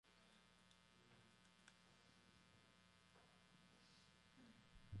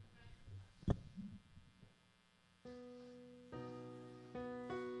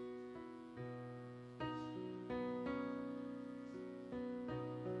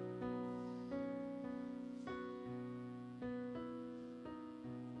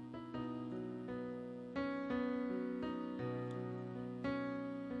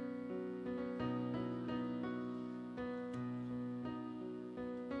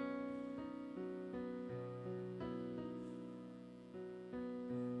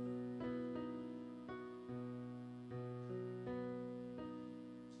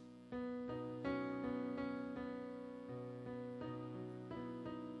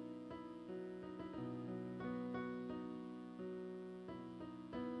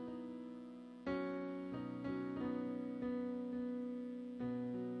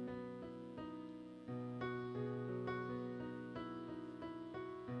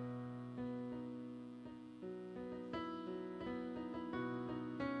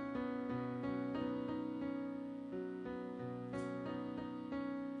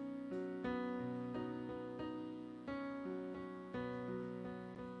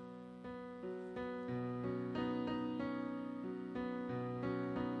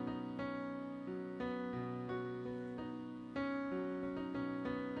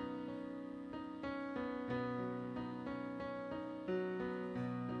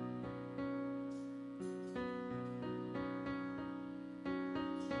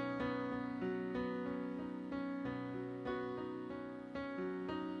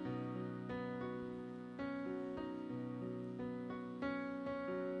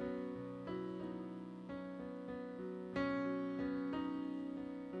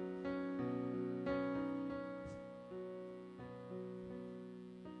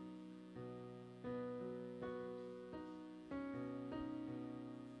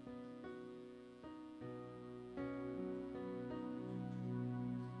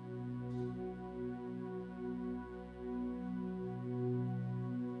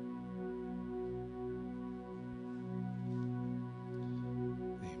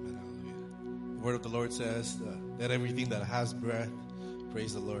word of the Lord says, let everything that has breath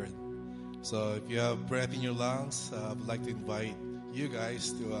praise the Lord. So if you have breath in your lungs, I would like to invite you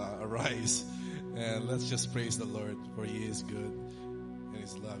guys to arise and let's just praise the Lord, for He is good and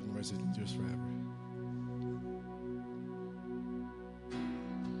His love and mercy endures forever.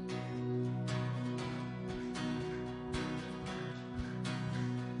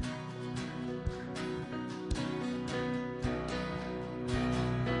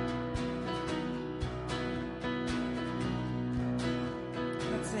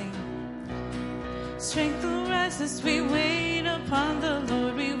 Strength will rise as we wait upon the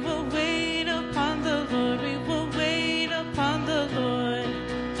Lord. We will wait upon the Lord. We will wait upon the Lord.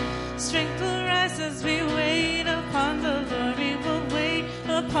 Strength will rise as we wait upon the Lord. We will wait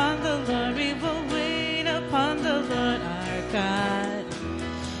upon the Lord. We will wait upon the Lord our God.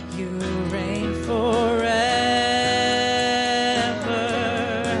 You reign forever.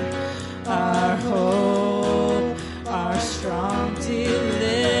 Our hope, our strong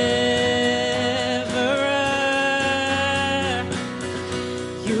deliverer.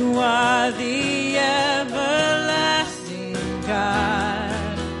 The everlasting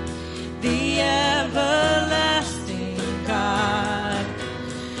God, the everlasting God.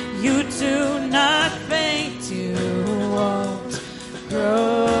 You do not faint, you won't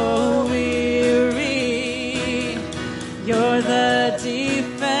grow weary. You're the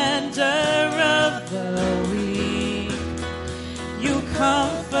defender of the weak. You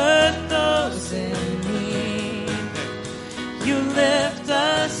comfort those in need. You lift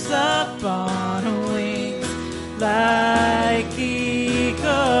us up on wings like eagles.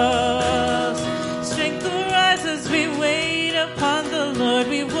 Strength will rise as we wait upon the Lord.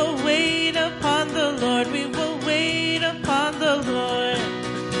 We will wait upon the Lord. We will wait upon the Lord.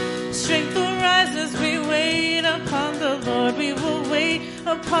 Strength will rise as we wait upon the Lord. We will wait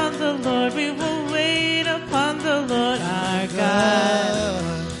upon the Lord. We will wait upon the Lord our God.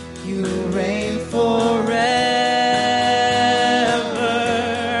 You reign forever.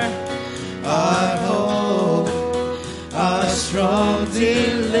 Strong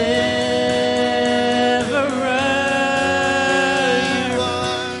deliverer,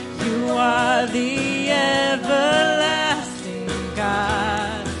 you are the everlasting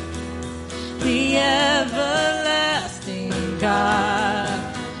God, the everlasting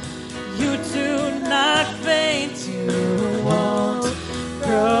God. You do not faint, you won't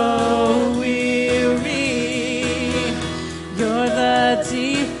grow weary. You're the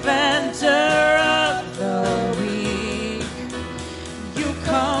defender of the weak.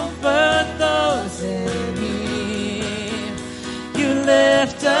 Comfort those in need. You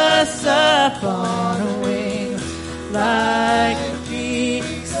lift us up on wings like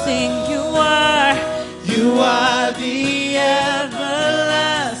eagles. Sing, you are the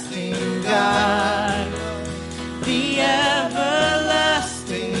everlasting God, the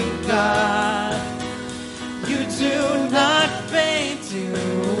everlasting God. You do not faint, you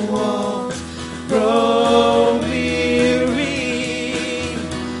won't grow weary.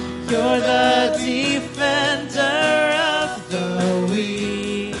 You're the defender of the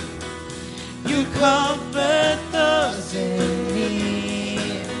weak. You comfort those in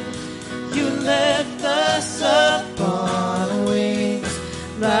need. You lift us up on wings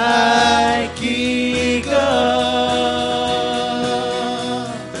like eagles.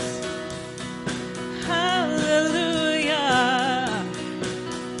 Hallelujah.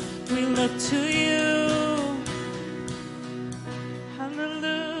 We look to you.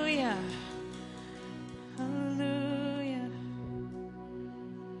 Hallelujah. Hallelujah.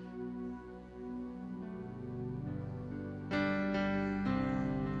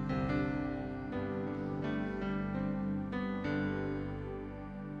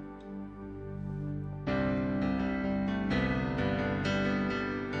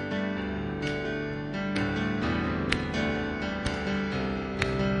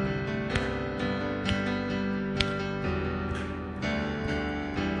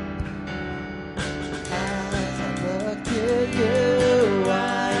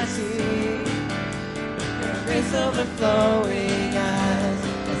 Overflowing as I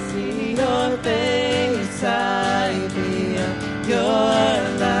see your face, I feel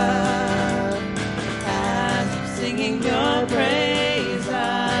your love. As I'm singing your praise,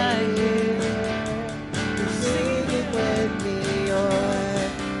 I hear you singing with me. You're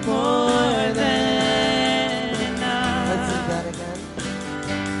more than enough. Let's sing that again.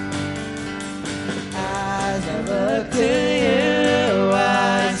 As I look to you, I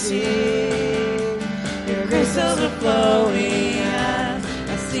see grace overflowing as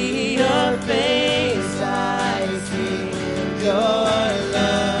I see your face, I see your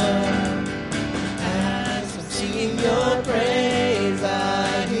love.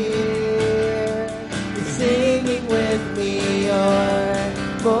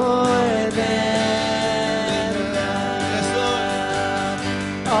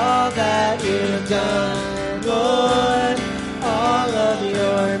 have done, Lord, all of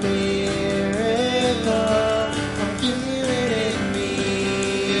your miracles. I feel it in me.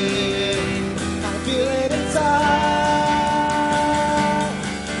 I feel it inside.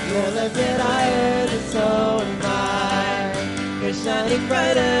 You're lifted higher, and so am I. You're shining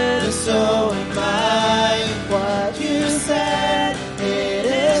brighter, and so am I. What you said, it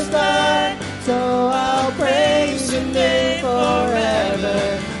is done. So I'll praise your name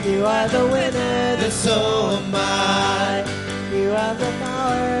forever. You are the winner, then so am I. You have the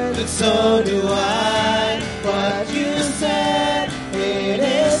power, then so do I. What you said, it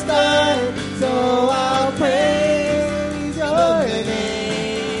is done. So I'll praise your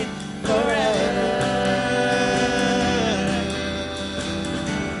name forever.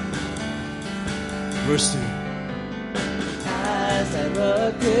 Verse 2. As I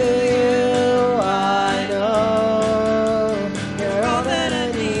look to you, I know you're all that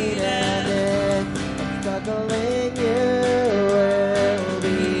I need, and if I'm struggling, you will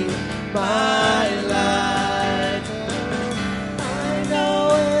be my life. I know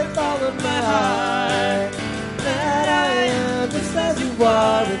with all of my heart that I am just as you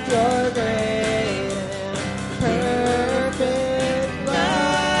are with your great and perfect love.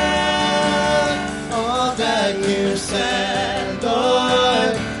 All that you said,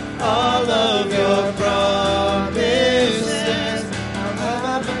 Lord, all of your promises, I'll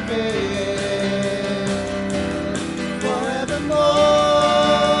have my faith forevermore.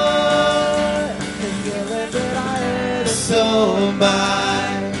 And you're lifted higher, so am I.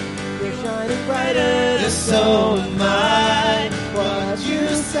 You're shining brighter, so am I. What you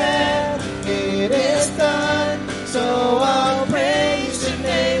said, it is done. So I'll praise your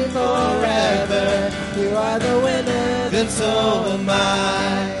name forever. You are the winner, then so am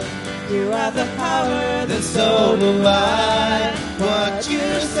I. You have the power, then so do I. What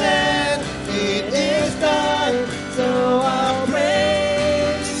you said, it is done. So I'll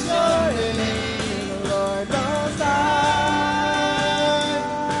praise your name, the Lord Most High.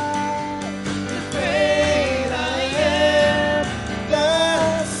 The great I am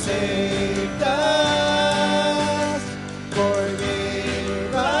that saved us,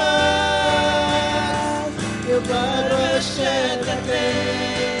 forgave us. Your blood was shed that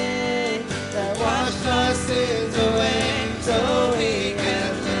day, that washed our sins away, so we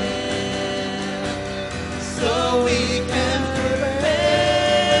can live, so we can praise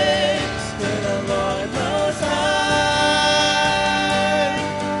to the Lord Most High.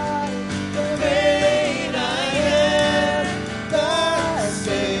 The great I am that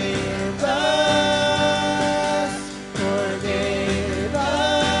saved us, forgave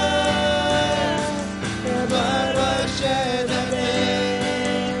us. Your blood was shed that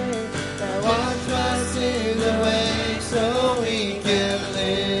day, that washed our sins away, so we can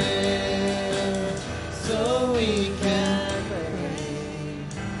live, so we can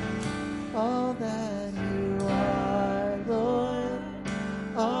praise all that you are, Lord,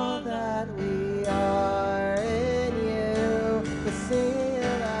 all that we are in you. Let's sing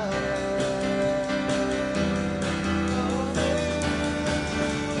it louder.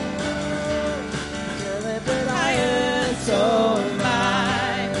 You're lifted higher, so am I.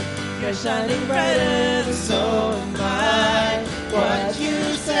 You're shining brighter, so am I. What you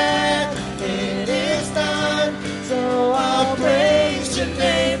said, it is done. So I'll praise your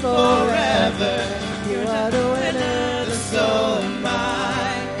name forever. You are the winner, so am I.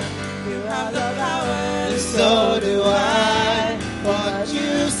 You have the power, so do I. What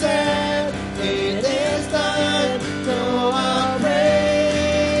you said, it is done. So I'll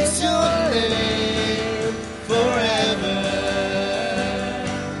praise your name forever.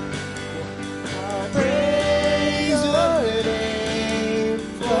 I'll praise your name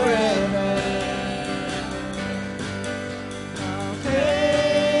forever. I'll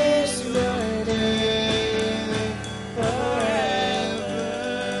praise your name forever.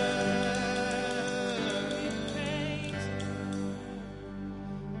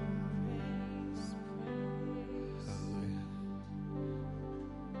 Hallelujah.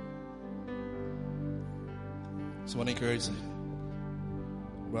 So I want to encourage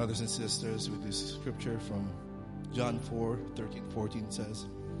brothers and sisters with this scripture from John 4:13-14 says,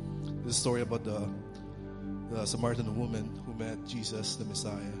 this is a story about the Samaritan woman who met Jesus, the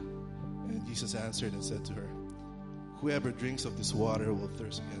Messiah. And Jesus answered and said to her, whoever drinks of this water will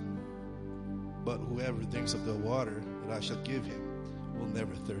thirst again. But whoever drinks of the water that I shall give him will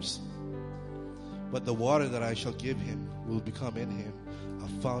never thirst. But the water that I shall give him will become in him a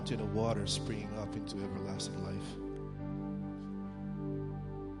fountain of water springing up into everlasting life.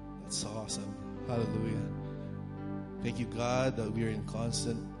 That's awesome. Hallelujah. Thank you, God, that we are in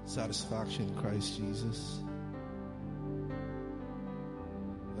constant satisfaction in Christ Jesus.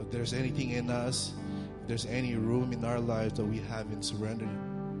 If there's anything in us, if there's any room in our lives that we haven't surrendered,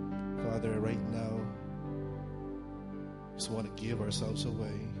 Father, right now, we just want to give ourselves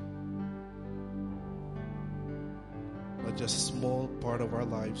away. Not just a small part of our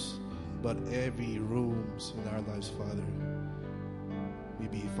lives, but every rooms in our lives, Father.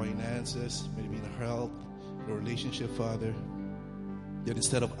 Maybe finances, maybe in health, in a relationship, Father. That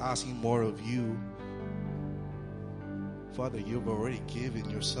instead of asking more of you, Father, you've already given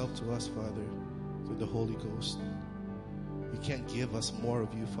yourself to us, Father, through the Holy Ghost. You can't give us more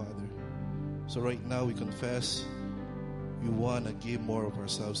of you, Father. So right now we confess we want to give more of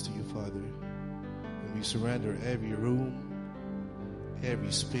ourselves to you, Father. And we surrender every room,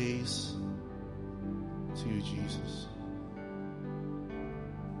 every space to you, Jesus.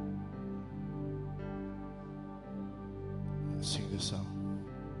 Let's sing this song.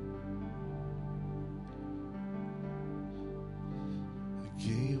 I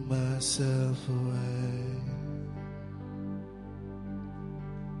gave myself away.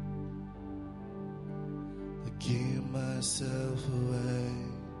 I gave myself away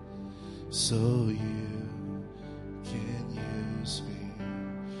so you can use me.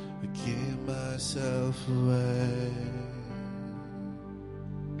 I give myself away.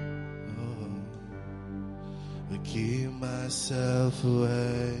 Oh, I give myself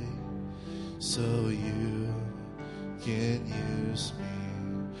away so you can use me.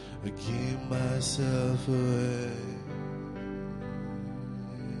 I give myself away.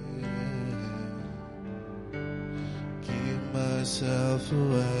 Give myself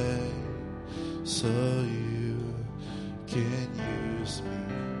away so you can use me.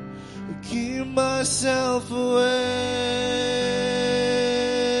 I give myself away.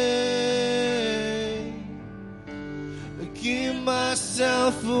 I give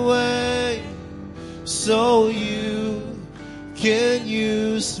myself away so you can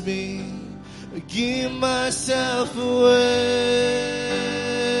use me. I give myself away.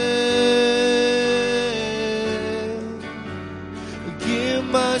 I give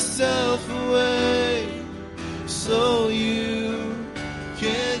myself away so you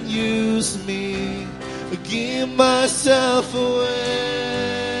can use me. I give myself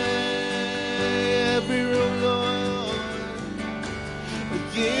away. Every room, Lord. I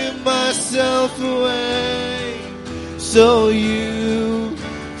give myself away so you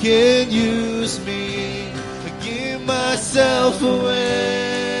can use me. I give myself away.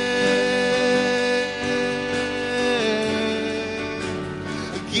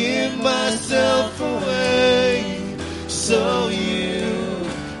 I give myself away so you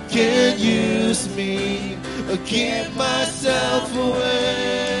can use me. I give myself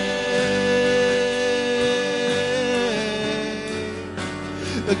away.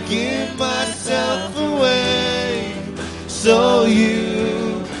 I give myself away so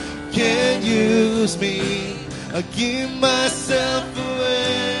you can use me. I give myself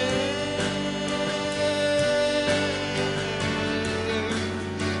away.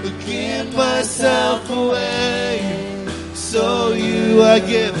 I give myself away so you. I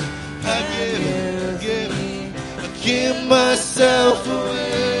give myself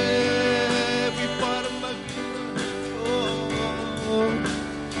away. Every part of my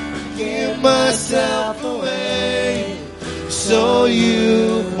give myself away so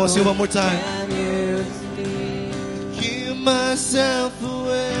you. Come on, say it one more time. Give myself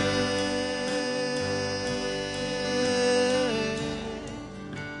away.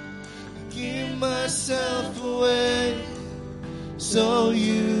 Give myself away so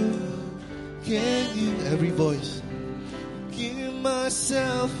you can use. Every voice. Give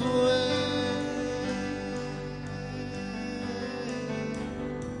myself away.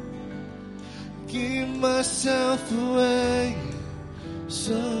 Give myself away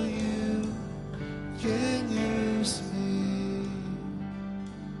so you can use me.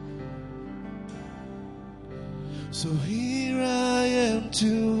 So here I am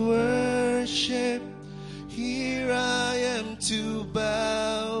to worship. Here I am to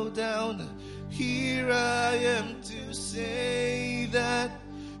bow down. Here I am to say that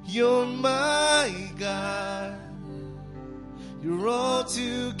you're my God. You're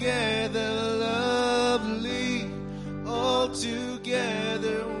altogether lovely,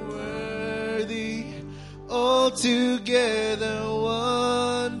 altogether worthy, altogether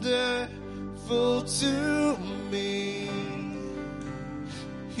wonderful to me.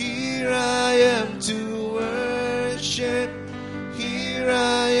 Here I am to worship. Here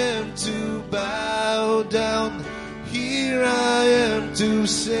I am to bow down. Here I am to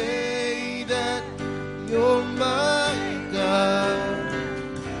say that you're my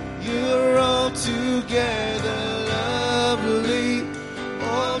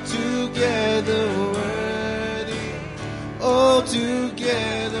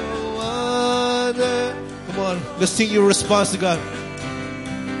Let's sing your response to God.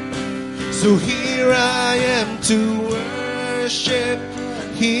 So here I am to worship.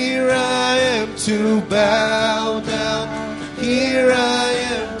 Here I am to bow down. Here I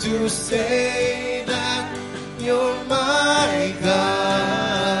am to say that you're my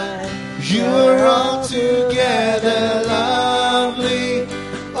God. You're altogether lovely,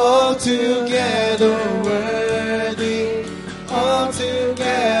 altogether worthy,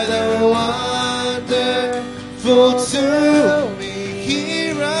 altogether wonderful to me.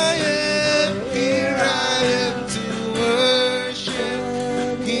 Here I am to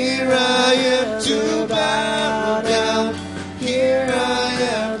worship. Here I am to bow down. Here I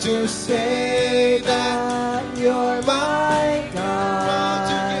am to say that you're my God.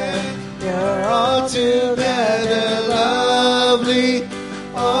 You're altogether lovely,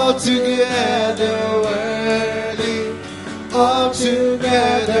 altogether worthy,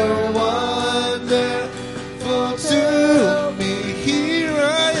 altogether wonderful to me. Here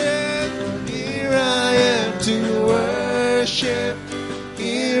I am to worship.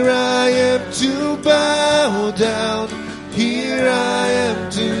 Here I am to bow down. Here I am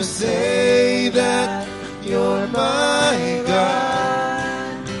to say that you're my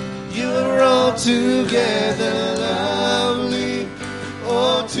God. You're altogether lovely,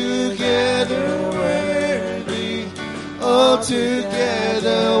 altogether worthy,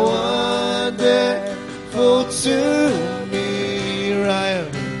 altogether wonderful to me.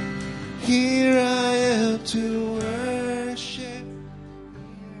 Here I am to worship.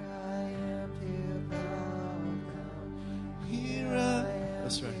 Here I am to bow down. Here I am.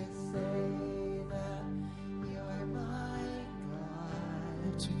 That's right.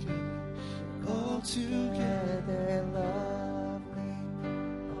 Altogether lovely,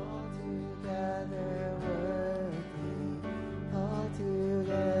 altogether worthy,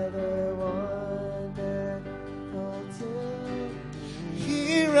 altogether wonderful to me.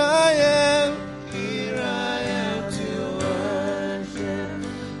 Here I am to worship.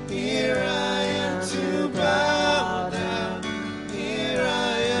 Here I am to bow down. Here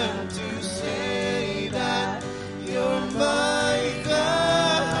I am to say that you're my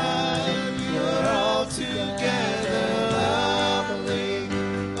God. You're altogether lovely,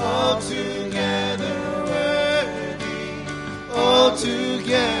 altogether worthy,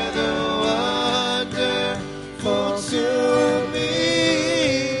 altogether wonderful to me.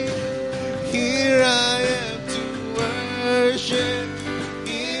 Here I am to worship.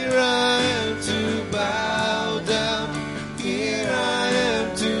 Here I am to bow down. Here I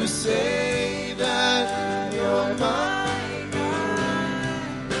am to say that you're my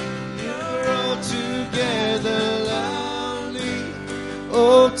God. You're altogether lovely,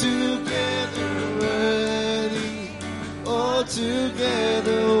 altogether worthy,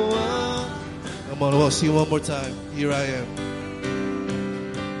 altogether one. Come on, we'll see one more time. Here I am.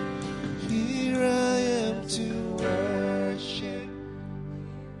 Here I am to worship.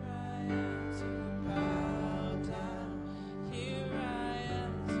 Here I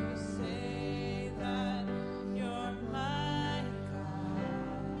am to say that you're my God.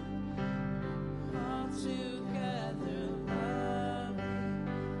 Altogether lovely,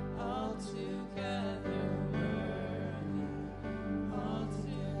 altogether worthy,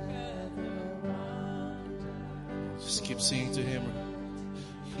 altogether wonderful. Just keep singing to Him.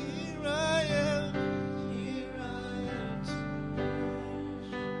 Here I am. Here I am to worship.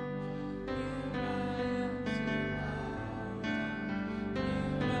 Here I am to bow down.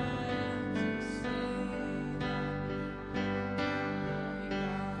 Here I am to say that my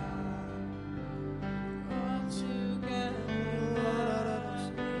God. Altogether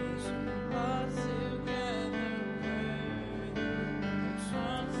lovely, altogether worthy,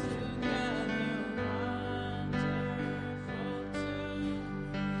 altogether wonderful to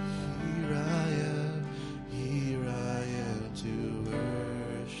me. Here I am to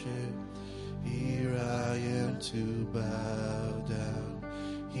worship. Here I am to bow down.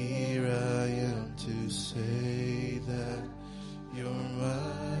 Here I am to say that you're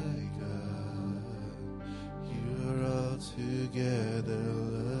my God. You're altogether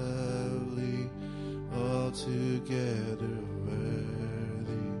lovely, altogether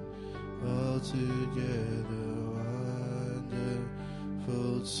worthy, altogether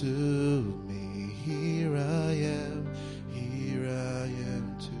wonderful to me. Here I am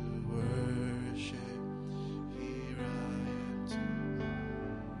to worship. Here I am to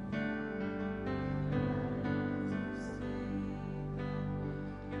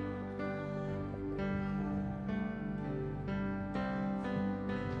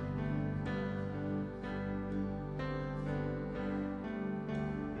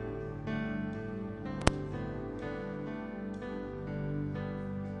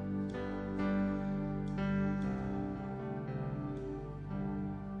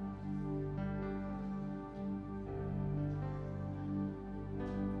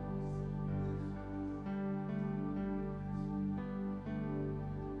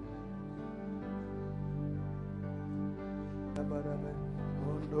barabe.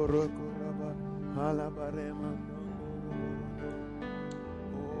 Ondoro kuraba. Halabarema.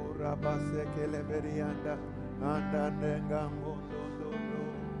 Oh, rabase keleberianda. Andandenga mondo.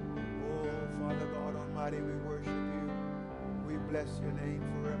 Oh, Father God Almighty, we worship you. We bless your name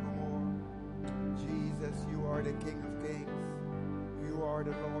forevermore. Jesus, you are the King of Kings. You are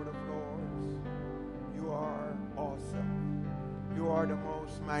the Lord of Lords. You are awesome. You are the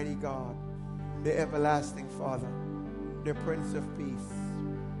most mighty God, the everlasting Father, the Prince of Peace,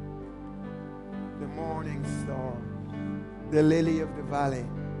 the morning star, the lily of the valley.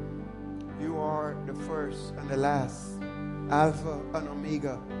 You are the first and the last, Alpha and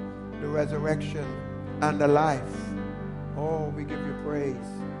Omega, the resurrection and the life. Oh, we give you praise.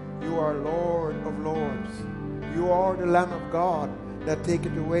 You are Lord of lords. You are the Lamb of God that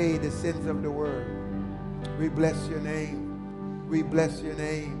taketh away the sins of the world. We bless your name. We bless your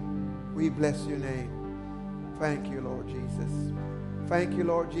name. We bless your name. Thank you, Lord Jesus. Thank you,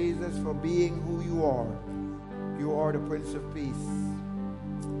 Lord Jesus, for being who you are. You are the Prince of Peace.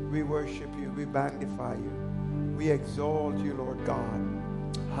 We worship you. We magnify you. We exalt you, Lord God.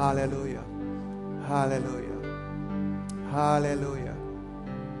 Hallelujah. Hallelujah. Hallelujah.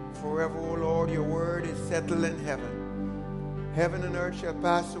 Forever, O Lord, your word is settled in heaven. Heaven and earth shall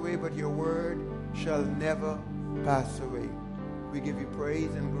pass away, but your word shall never pass away. We give you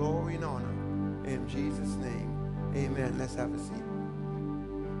praise and glory and honor. In Jesus' name, amen. Let's have a seat.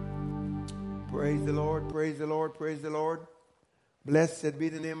 Praise the Lord, praise the Lord, praise the Lord. Blessed be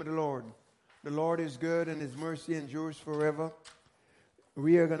the name of the Lord. The Lord is good and his mercy endures forever.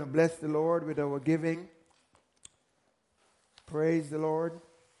 We are going to bless the Lord with our giving. Praise the Lord.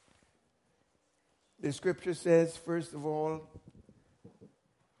 The scripture says, first of all,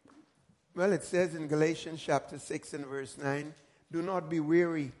 well, it says in Galatians chapter 6 and verse 9, do not be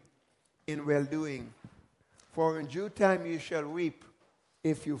weary in well-doing, for in due time you shall reap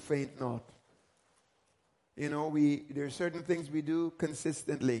if you faint not. You know, there are certain things we do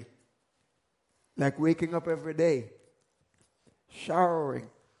consistently, like waking up every day, showering,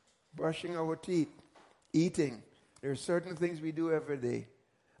 brushing our teeth, eating. There are certain things we do every day.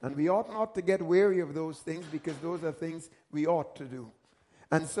 And we ought not to get weary of those things because those are things we ought to do.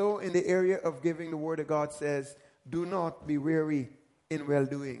 And so in the area of giving, the Word of God says, do not be weary in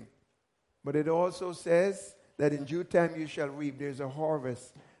well-doing. But it also says that in due time you shall reap. There's a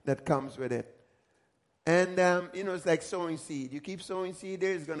harvest that comes with it. And, it's like sowing seed. You keep sowing seed,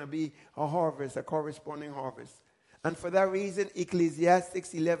 there's going to be a harvest, a corresponding harvest. And for that reason,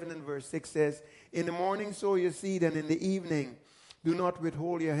 Ecclesiastes 11 and verse 6 says, in the morning sow your seed, and in the evening do not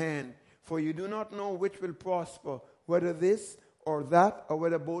withhold your hand. For you do not know which will prosper, whether this or that, or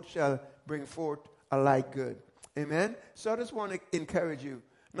whether both shall bring forth a like good. Amen? So I just want to encourage you,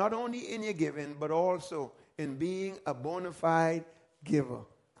 not only in your giving, but also in being a bona fide giver.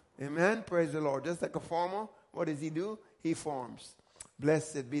 Amen? Praise the Lord. Just like a farmer, what does he do? He farms.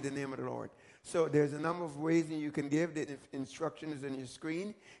 Blessed be the name of the Lord. So there's a number of ways that you can give. The instruction is on your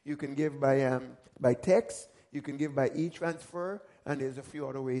screen. You can give by text. You can give by e-transfer. And there's a few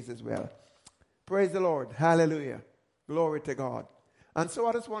other ways as well. Praise the Lord. Hallelujah. Glory to God. And so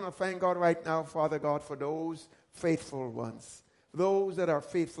I just want to thank God right now, Father God, for those faithful ones. Those that are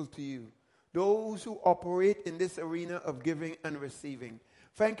faithful to you. Those who operate in this arena of giving and receiving.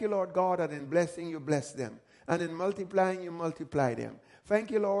 Thank you, Lord God, that in blessing you bless them. And in multiplying you multiply them. Thank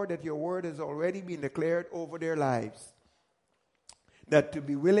you, Lord, that your word has already been declared over their lives. That to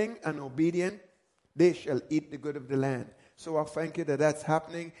be willing and obedient, they shall eat the good of the land. So I thank you that that's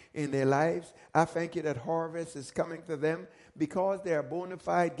happening in their lives. I thank you that harvest is coming to them because they are bona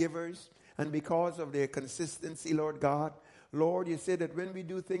fide givers and because of their consistency, Lord God. Lord, you said that when we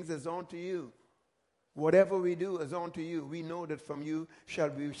do things as unto you, whatever we do as unto you, we know that from you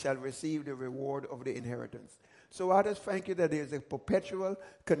we shall receive the reward of the inheritance. So I just thank you that there's a perpetual,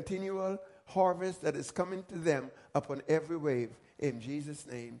 continual harvest that is coming to them upon every wave. In Jesus'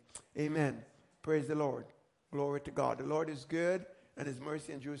 name, amen. Praise the Lord. Glory to God. The Lord is good and his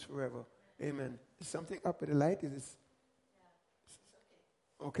mercy endures forever. Amen. Is something up with the light? Is this?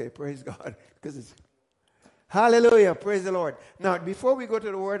 Okay, praise God. Because it's hallelujah. Praise the Lord. Now, before we go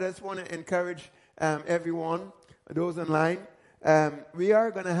to the word, I just want to encourage everyone, those online. We are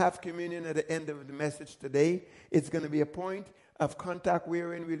going to have communion at the end of the message today. It's going to be a point of contact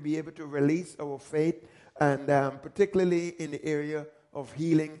wherein we'll be able to release our faith, and particularly in the area of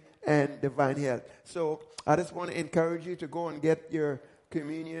healing and divine health. So I just want to encourage you to go and get your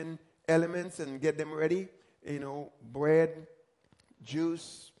communion elements and get them ready. Bread,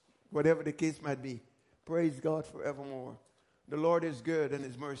 juice, whatever the case might be. Praise God forevermore. The Lord is good and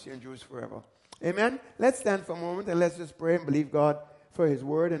his mercy endures forever. Amen. Let's stand for a moment and let's just pray and believe God for his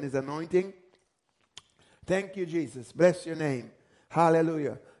word and his anointing. Thank you, Jesus. Bless your name.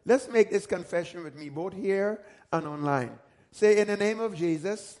 Hallelujah. Let's make this confession with me, both here and online. Say, in the name of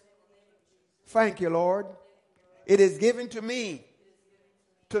Jesus, thank you, Lord. It is given to me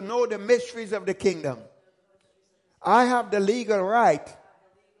to know the mysteries of the kingdom. I have the legal right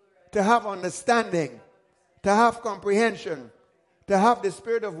to have understanding, to have comprehension, to have the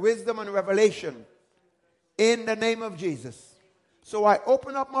spirit of wisdom and revelation in the name of Jesus. So I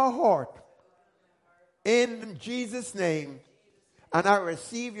open up my heart in Jesus' name and I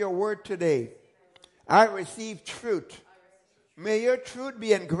receive your word today. I receive truth. May your truth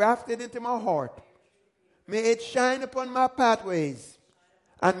be engrafted into my heart. May it shine upon my pathways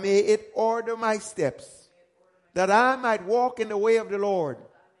and may it order my steps, that I might walk in the way of the Lord,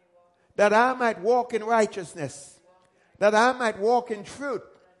 that I might walk in righteousness, that I might walk in truth,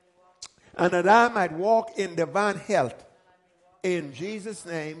 and that I might walk in divine health. In Jesus'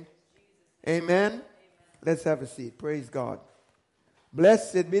 name, amen. Let's have a seat. Praise God.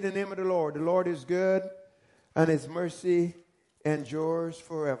 Blessed be the name of the Lord. The Lord is good, and his mercy endures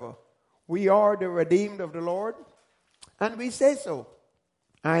forever. We are the redeemed of the Lord, and we say so.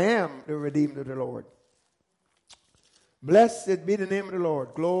 I am the redeemed of the Lord. Blessed be the name of the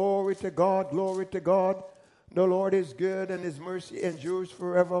Lord. Glory to God, glory to God. The Lord is good and his mercy endures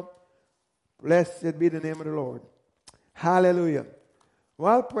forever. Blessed be the name of the Lord. Hallelujah.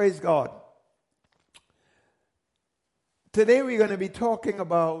 Well, praise God. Today we're going to be talking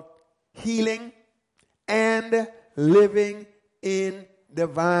about healing and living in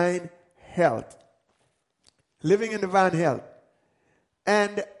divine health. Living in divine health.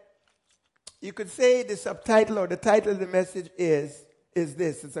 And you could say the subtitle or the title of the message is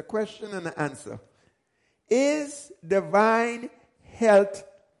this. It's a question and an answer. Is divine health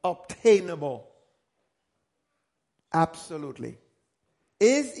obtainable? Absolutely.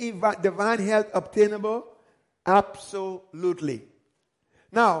 Is divine health obtainable? Absolutely.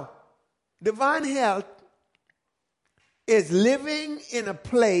 Now, divine health is living in a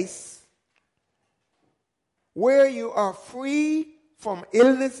place where you are free from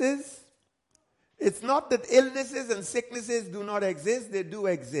illnesses. It's not that illnesses and sicknesses do not exist, they do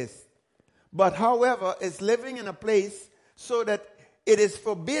exist. But however, it's living in a place so that it is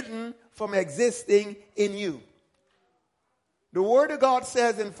forbidden from existing in you. The Word of God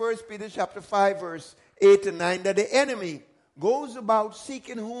says in 1 Peter chapter 5 verse 8 and 9 that the enemy goes about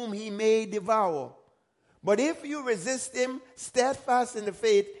seeking whom he may devour. But if you resist him steadfast in the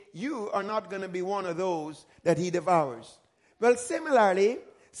faith, you are not going to be one of those that he devours. Well, similarly,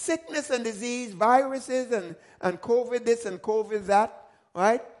 sickness and disease, viruses and COVID this and COVID that,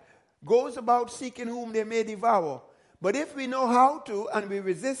 right, goes about seeking whom they may devour. But if we know how to and we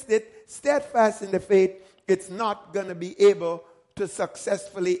resist it, steadfast in the faith, it's not going to be able to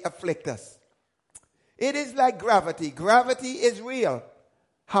successfully afflict us. It is like gravity. Gravity is real.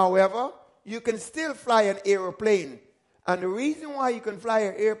 However, you can still fly an airplane. And the reason why you can fly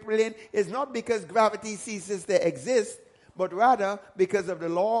an airplane is not because gravity ceases to exist, but rather because of the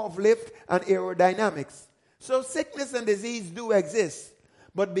law of lift and aerodynamics. So sickness and disease do exist.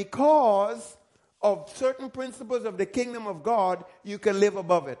 But because of certain principles of the kingdom of God, you can live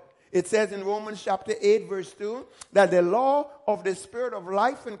above it. It says in Romans chapter 8 verse 2 that the law of the Spirit of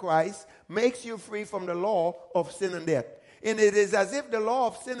life in Christ makes you free from the law of sin and death. And it is as if the law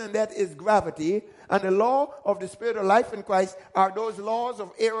of sin and death is gravity, and the law of the Spirit of life in Christ are those laws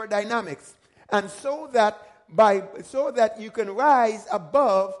of aerodynamics. And so that you can rise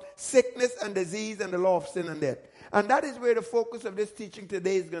above sickness and disease and the law of sin and death. And that is where the focus of this teaching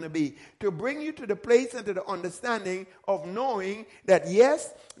today is going to be. To bring you to the place and to the understanding of knowing that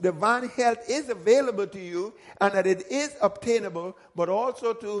yes, divine health is available to you and that it is obtainable, but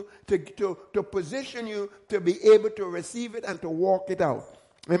also to position you to be able to receive it and to walk it out.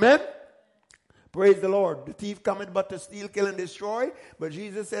 Amen? Praise the Lord. The thief cometh but to steal, kill, and destroy. But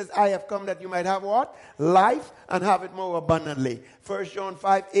Jesus says, I have come that you might have what? Life, and have it more abundantly. 1 John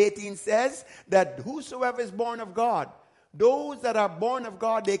 5:18 says that whosoever is born of God, those that are born of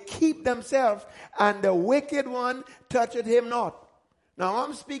God, they keep themselves, and the wicked one toucheth him not. Now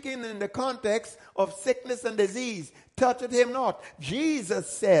I'm speaking in the context of sickness and disease. Toucheth him not. Jesus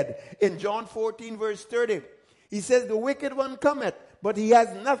said in John 14 verse 30, he says, the wicked one cometh, but he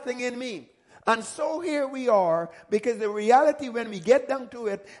has nothing in me. And so here we are, because the reality when we get down to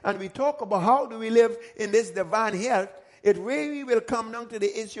it and we talk about how do we live in this divine health, it really will come down to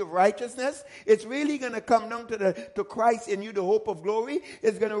the issue of righteousness. It's really going to come down to Christ in you, the hope of glory.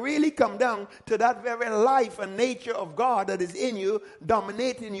 It's going to really come down to that very life and nature of God that is in you,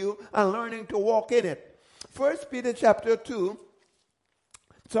 dominating you, and learning to walk in it. 2 Peter chapter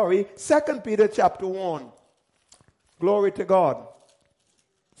 1. Glory to God.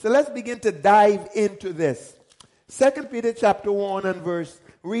 So let's begin to dive into this. 2 Peter chapter 1 and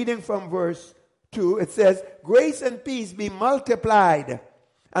reading from verse 2, it says, grace and peace be multiplied.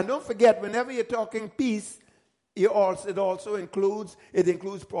 And don't forget, whenever you're talking peace, it also includes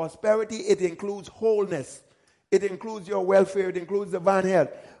prosperity, it includes wholeness, it includes your welfare, it includes divine health.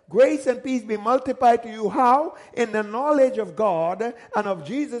 Grace and peace be multiplied to you. How? In the knowledge of God and of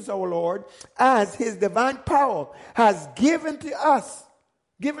Jesus our Lord, as his divine power has given to us.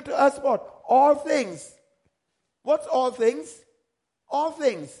 Given to us what? All things. What's all things? All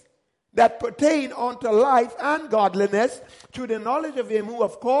things that pertain unto life and godliness, to the knowledge of him who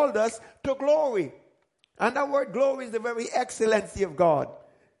have called us to glory. And that word glory is the very excellency of God.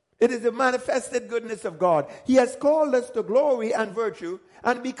 It is the manifested goodness of God. He has called us to glory and virtue.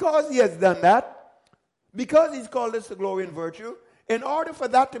 And because he has done that, because he's called us to glory and virtue, in order for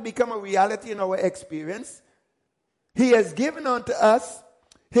that to become a reality in our experience, he has given unto us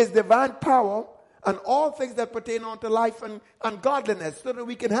his divine power and all things that pertain unto life and godliness, so that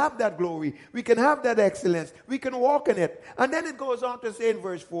we can have that glory, we can have that excellence, we can walk in it. And then it goes on to say in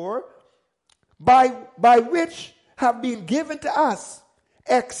verse 4, by which have been given to us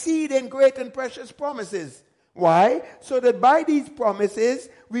exceeding great and precious promises. Why? So that by these promises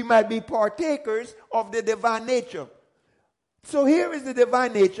we might be partakers of the divine nature. So here is the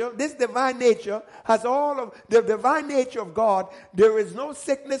divine nature. This divine nature has all of the divine nature of God. There is no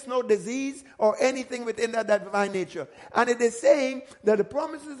sickness, no disease, or anything within that divine nature. And it is saying that the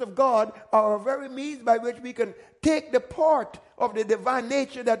promises of God are a very means by which we can take the part of the divine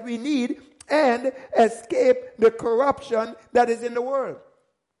nature that we need and escape the corruption that is in the world.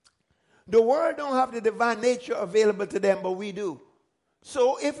 The world don't have the divine nature available to them, but we do.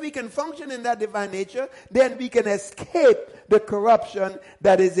 So if we can function in that divine nature, then we can escape the corruption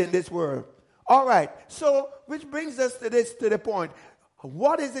that is in this world. All right. So which brings us to the point.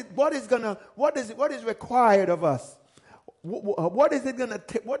 What is required of us? What is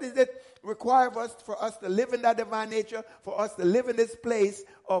it require of us for us to live in that divine nature, for us to live in this place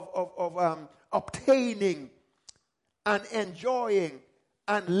of obtaining and enjoying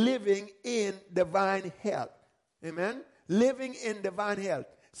and living in divine health? Amen. Living in divine health.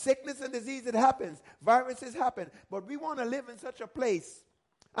 Sickness and disease, it happens. Viruses happen. But we want to live in such a place.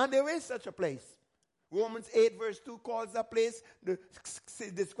 And there is such a place. Romans 8 verse 2 calls that place,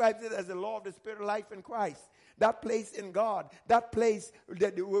 describes it as the law of the spirit of life in Christ. That place in God. That place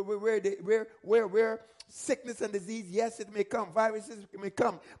where sickness and disease, yes, it may come. Viruses may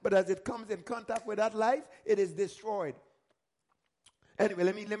come. But as it comes in contact with that life, it is destroyed. Anyway,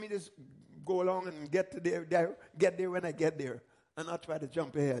 let me just go along and get there when I get there, and not try to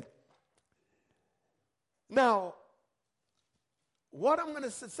jump ahead. Now,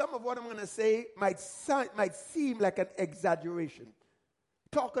 some of what I'm going to say might seem like an exaggeration.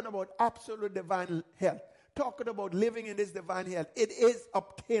 Talking about absolute divine health, talking about living in this divine health, it is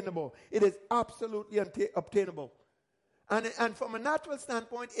obtainable. It is absolutely obtainable. And from a natural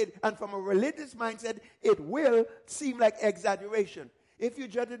standpoint, and from a religious mindset, it will seem like exaggeration. If you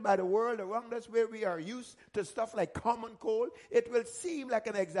judge it by the world around us, where we are used to stuff like common cold, it will seem like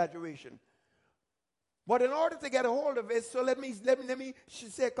an exaggeration. But in order to get a hold of it, so let me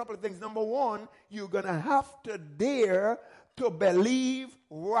say a couple of things. Number one, you're going to have to dare to believe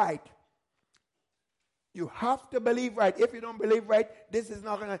right. You have to believe right. If you don't believe right, you're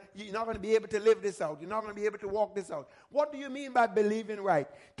not going to be able to live this out. You're not going to be able to walk this out. What do you mean by believing right?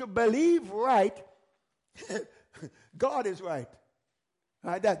 To believe right, God is right.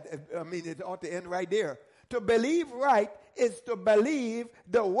 It ought to end right there. To believe right is to believe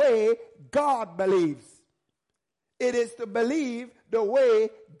the way God believes. It is to believe the way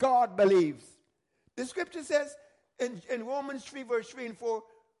God believes. The scripture says in Romans 3 verse 3 and 4,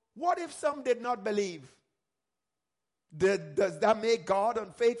 what if some did not believe? Does that make God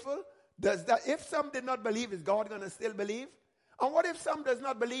unfaithful? If some did not believe, is God going to still believe? And what if some does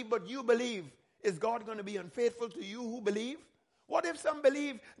not believe but you believe? Is God going to be unfaithful to you who believe? What if some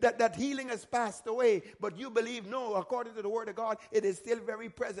believe that healing has passed away, but you believe no, according to the word of God, it is still very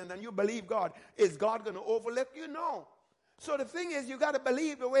present, and you believe God? Is God going to overlook you? No. So the thing is, you got to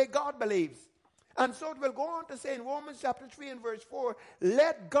believe the way God believes. And so it will go on to say in Romans chapter 3 and verse 4,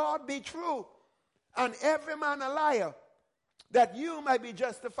 let God be true and every man a liar, that you might be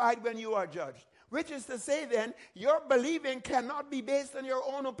justified when you are judged. Which is to say then, your believing cannot be based on your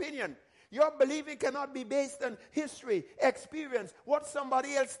own opinion. Your believing cannot be based on history, experience, what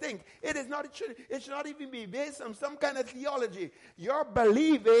somebody else thinks. It should not even be based on some kind of theology. Your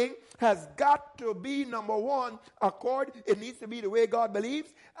believing has got to be, number one, it needs to be the way God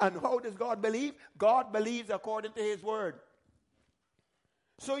believes. And how does God believe? God believes according to his word.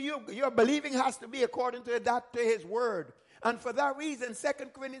 So your believing has to be according to his word. And for that reason, 2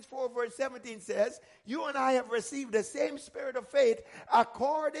 Corinthians 4 verse 17 says, you and I have received the same spirit of faith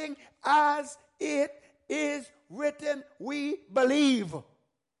according as it is written, we believe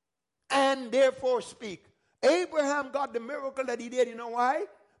and therefore speak. Abraham got the miracle that he did. You know why?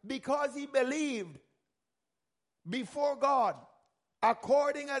 Because he believed before God,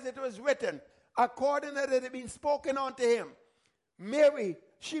 according as it was written, according as it had been spoken unto him. Mary,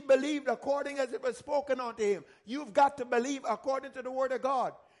 she believed according as it was spoken unto him. You've got to believe according to the word of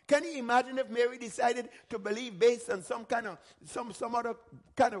God. Can you imagine if Mary decided to believe based on some other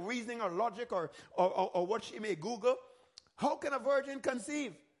kind of reasoning or logic or what she may Google? How can a virgin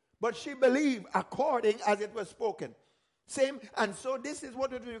conceive? But she believed according as it was spoken. Same, and so this is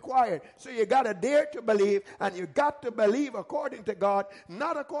what is required. So you got to dare to believe, and you got to believe according to God,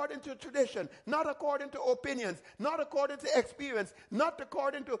 not according to tradition, not according to opinions, not according to experience, not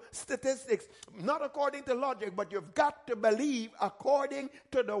according to statistics, not according to logic, but you've got to believe according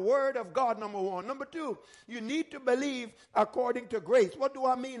to the word of God, number one. Number two, you need to believe according to grace. What do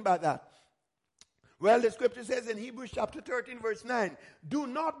I mean by that? Well, the scripture says in Hebrews chapter 13 verse 9, do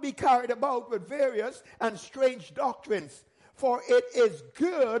not be carried about with various and strange doctrines, for it is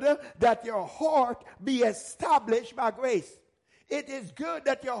good that your heart be established by grace. It is good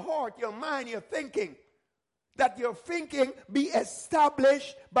that your heart, your mind, your thinking, that your thinking be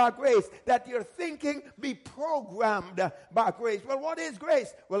established by grace, that your thinking be programmed by grace. Well, what is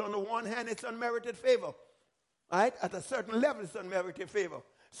grace? Well, on the one hand, it's unmerited favor. Right? At a certain level, it's unmerited favor.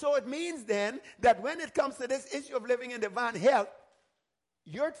 So it means then that when it comes to this issue of living in divine health,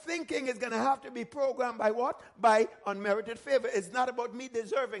 your thinking is going to have to be programmed by what? By unmerited favor. It's not about me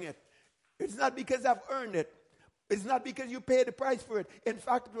deserving it. It's not because I've earned it. It's not because you paid the price for it. In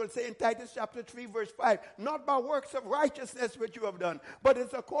fact, it will say in Titus chapter 3 verse 5, not by works of righteousness which you have done, but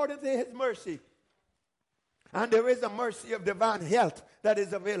it's according to his mercy. And there is a mercy of divine health that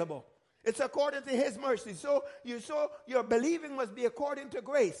is available. It's according to his mercy. So your believing must be according to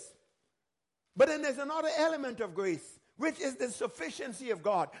grace. But then there's another element of grace, which is the sufficiency of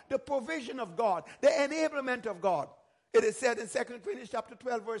God, the provision of God, the enablement of God. It is said in 2 Corinthians chapter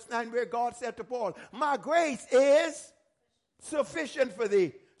 12 verse 9 where God said to Paul, my grace is sufficient for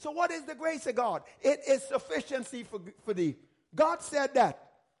thee. So what is the grace of God? It is sufficiency for thee. God said that.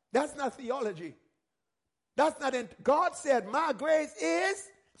 That's not theology. God said, my grace is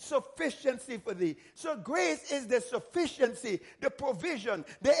sufficiency for thee. So grace is the sufficiency, the provision,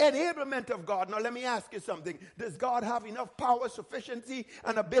 the enablement of God. Now let me ask you something. Does God have enough power, sufficiency,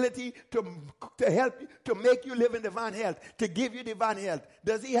 and ability to help you, to make you live in divine health, to give you divine health?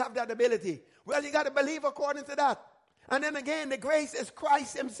 Does he have that ability? Well, you got to believe according to that. And then again, the grace is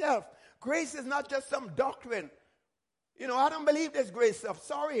Christ himself. Grace is not just some doctrine. You know, I don't believe this grace stuff.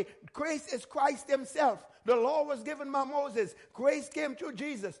 Sorry, grace is Christ himself. The law was given by Moses. Grace came through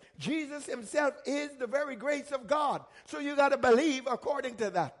Jesus. Jesus himself is the very grace of God. So you got to believe according to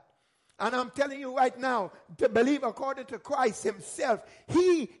that. And I'm telling you right now, to believe according to Christ himself.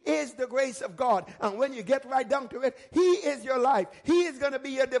 He is the grace of God. And when you get right down to it, he is your life. He is going to be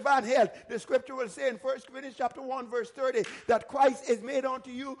your divine health. The scripture will say in 1 Corinthians chapter 1 verse 30 that Christ is made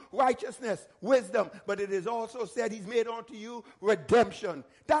unto you righteousness, wisdom. But it is also said he's made unto you redemption.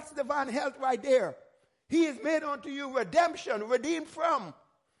 That's divine health right there. He is made unto you redemption, redeemed from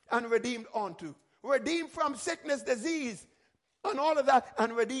and redeemed unto. Redeemed from sickness, disease, and all of that,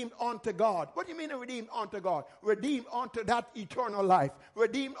 and redeemed unto God. What do you mean redeemed unto God? Redeemed unto that eternal life.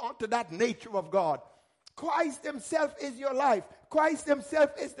 Redeemed unto that nature of God. Christ himself is your life. Christ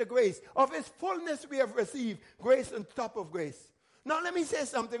himself is the grace. Of his fullness we have received grace on top of grace. Now let me say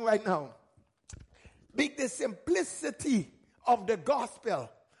something right now. The simplicity of the gospel.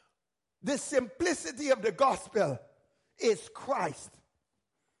 The simplicity of the gospel is Christ.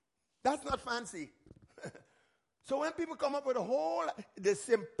 That's not fancy. So when people come up with the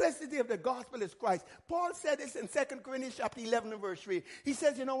simplicity of the gospel is Christ. Paul said this in 2 Corinthians chapter 11 and verse 3. He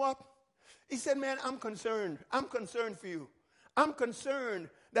says, you know what? He said, man, I'm concerned. I'm concerned for you. I'm concerned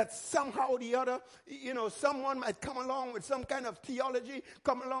that somehow or the other, someone might come along with some kind of theology,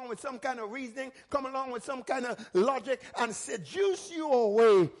 come along with some kind of reasoning, come along with some kind of logic and seduce you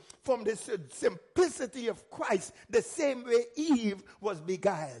away from the simplicity of Christ the same way Eve was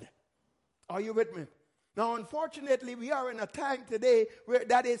beguiled. Are you with me? Now, unfortunately, we are in a time today where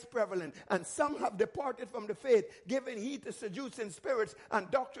that is prevalent. And some have departed from the faith, giving heed to seducing spirits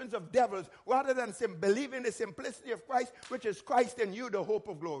and doctrines of devils, rather than believing the simplicity of Christ, which is Christ in you, the hope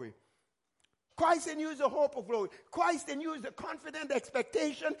of glory. Christ in you is the hope of glory. Christ in you is the confident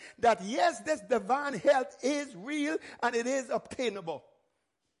expectation that, yes, this divine health is real and it is obtainable.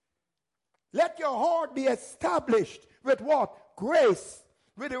 Let your heart be established with what? Grace.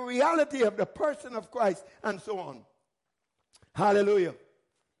 With the reality of the person of Christ, and so on. Hallelujah.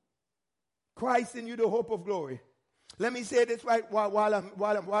 Christ in you, the hope of glory. Let me say this right while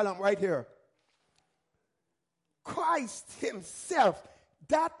I'm right here. Christ himself,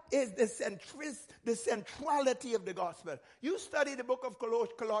 that is the centrality of the gospel. You study the book of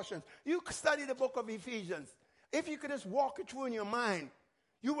Colossians. You study the book of Ephesians. If you could just walk it through in your mind,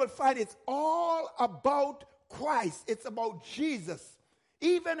 you will find it's all about Christ. It's about Jesus.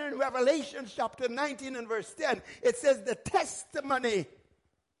 Even in Revelation chapter 19 and verse 10, it says the testimony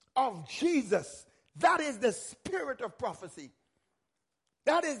of Jesus. That is the spirit of prophecy.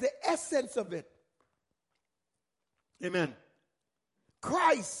 That is the essence of it. Amen.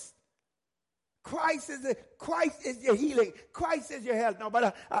 Christ is your healing. Christ is your health. Now,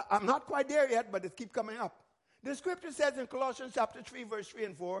 but I'm not quite there yet, but it keeps coming up. The scripture says in Colossians chapter 3, verse 3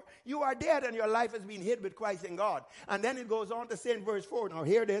 and 4, you are dead and your life has been hid with Christ in God. And then it goes on to say in verse 4, now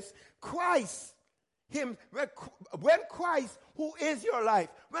hear this, Christ, when Christ who is your life,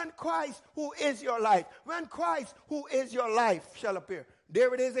 when Christ who is your life, when Christ who is your life shall appear.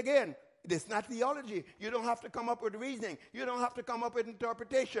 There it is again. It's not theology. You don't have to come up with reasoning. You don't have to come up with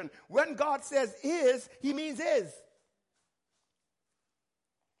interpretation. When God says is, he means is.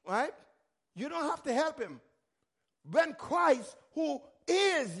 Right? You don't have to help him. When Christ, who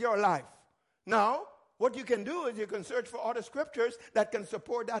is your life. Now, what you can do is you can search for other scriptures that can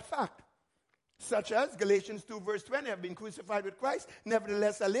support that fact. Such as Galatians 2 verse 20, I have been crucified with Christ.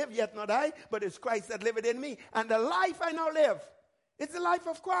 Nevertheless I live, yet not I, but it's Christ that liveth in me. And the life I now live, it's the life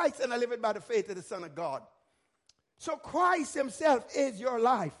of Christ, and I live it by the faith of the Son of God. So Christ himself is your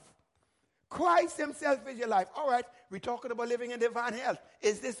life. Christ himself is your life. All right, we're talking about living in divine health.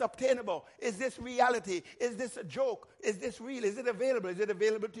 Is this obtainable? Is this reality? Is this a joke? Is this real? Is it available? Is it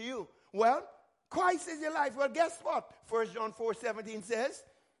available to you? Well, Christ is your life. Well, guess what? 1 John 4:17 says,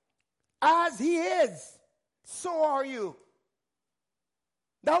 as he is, so are you.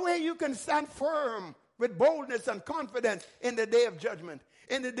 That way you can stand firm with boldness and confidence in the day of judgment,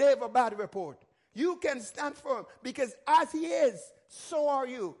 in the day of a bad report. You can stand firm because as he is, so are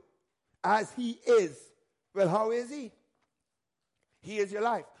you. As he is. Well, how is he? He is your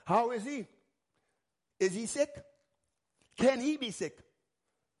life. How is he? Is he sick? Can he be sick?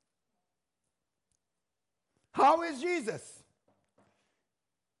 How is Jesus?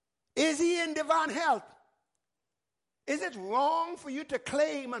 Is he in divine health? Is it wrong for you to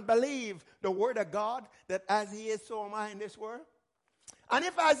claim and believe the word of God that as he is, so am I in this world? And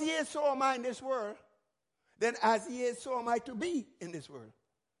if as he is, so am I in this world, then as he is, so am I to be in this world.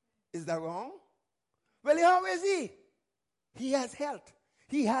 Is that wrong? Well, how is he? He has health.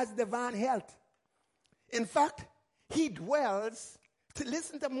 He has divine health. In fact, he dwells,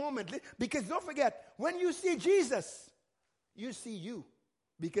 listen to a moment, because don't forget, when you see Jesus, you see you,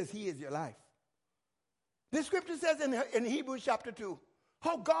 because he is your life. The scripture says in Hebrews chapter 2,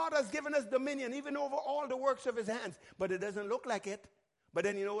 how God has given us dominion even over all the works of his hands, but it doesn't look like it. But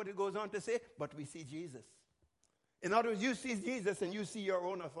then you know what it goes on to say? But we see Jesus. In other words, you see Jesus and you see your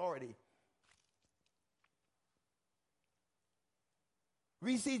own authority.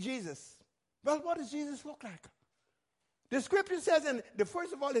 We see Jesus. Well, what does Jesus look like? The scripture says,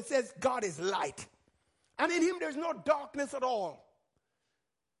 first of all, it says God is light. And in him there's no darkness at all.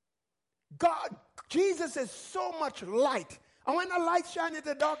 Jesus is so much light. And when the light shines into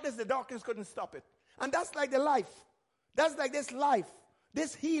the darkness couldn't stop it. And that's like the life. That's like this life,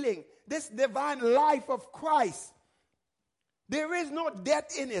 this healing, this divine life of Christ. There is no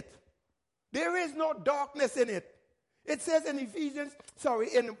death in it. There is no darkness in it. It says in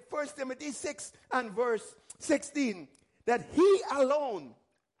in 1 Timothy 6 and verse 16, that he alone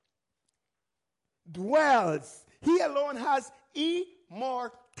dwells. He alone has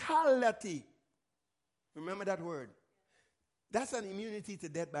immortality. Remember that word. That's an immunity to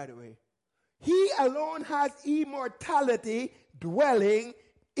death, by the way. He alone has immortality dwelling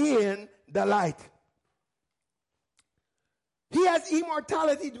in the light. He has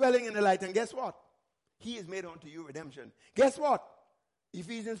immortality dwelling in the light. And guess what? He is made unto you redemption. Guess what?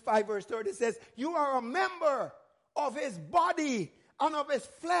 Ephesians 5 verse 30 says, you are a member of his body and of his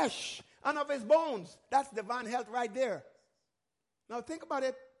flesh and of his bones. That's divine health right there. Now think about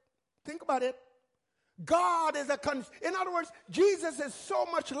it. Think about it. God is in other words, Jesus is so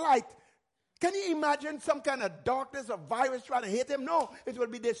much light. Can you imagine some kind of darkness or virus trying to hit him? No, it will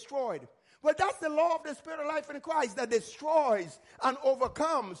be destroyed. Well, that's the law of the Spirit of life in Christ that destroys and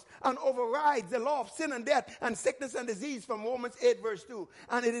overcomes and overrides the law of sin and death and sickness and disease from Romans 8 verse 2.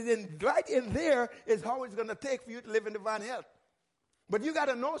 And it is right in there is how it's going to take for you to live in divine health. But you got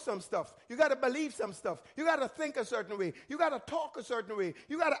to know some stuff. You got to believe some stuff. You got to think a certain way. You got to talk a certain way.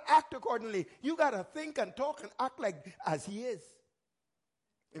 You got to act accordingly. You got to think and talk and act like as he is.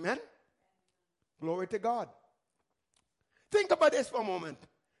 Amen? Glory to God. Think about this for a moment.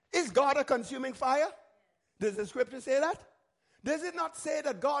 Is God a consuming fire? Does the scripture say that? Does it not say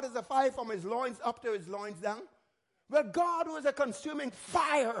that God is a fire from his loins up to his loins down? Well, God was a consuming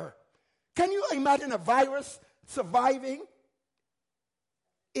fire. Can you imagine a virus surviving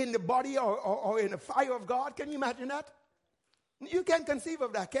in the body or in the fire of God? Can you imagine that? You can't conceive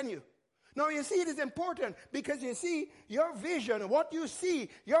of that, can you? Now, you see, it is important because you see, your vision, what you see,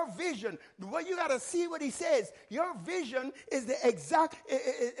 your vision, what you got to see what he says. Your vision is the exact,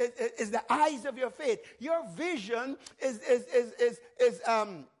 is the eyes of your faith. Your vision is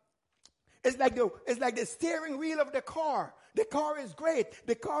like the steering wheel of the car. The car is great.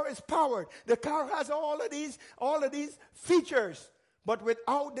 The car is powered. The car has all of these features. But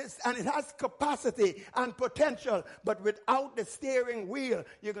without this, and it has capacity and potential, but without the steering wheel,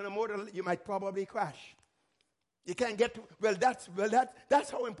 you might probably crash. You can't get to, that's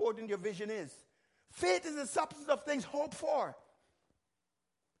how important your vision is. Faith is the substance of things hoped for.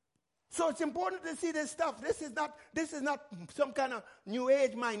 So it's important to see this stuff. This is not some kind of new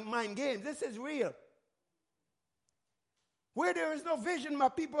age mind game. This is real. Where there is no vision, my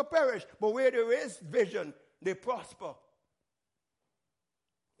people perish. But where there is vision, they prosper.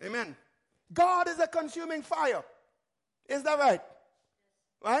 Amen. God is a consuming fire. Is that right?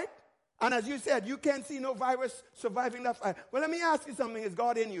 Right? And as you said, you can't see no virus surviving that fire. Well, let me ask you something. Is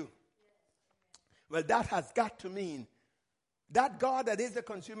God in you? Well, that has got to mean that God that is a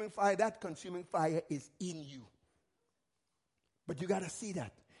consuming fire, that consuming fire is in you. But you got to see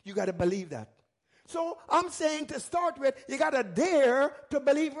that. You got to believe that. So I'm saying to start with, you got to dare to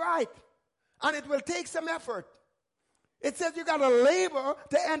believe right. And it will take some effort. It says you got to labor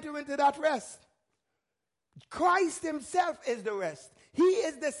to enter into that rest. Christ himself is the rest. He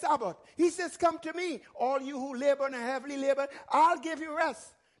is the Sabbath. He says, come to me, all you who labor and are heavily labor, I'll give you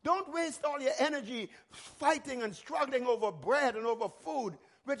rest. Don't waste all your energy fighting and struggling over bread and over food,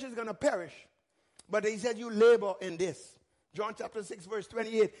 which is going to perish. But he said you labor in this. John chapter 6 verse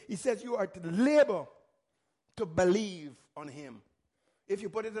 28, he says you are to labor to believe on him. If you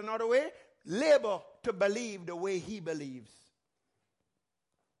put it another way, labor to believe the way he believes.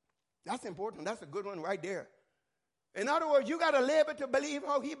 That's important. That's a good one right there. In other words, you got to labor to believe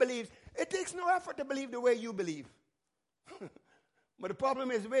how he believes. It takes no effort to believe the way you believe. But the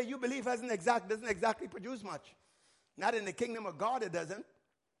problem is the way you believe doesn't exactly produce much. Not in the kingdom of God, it doesn't.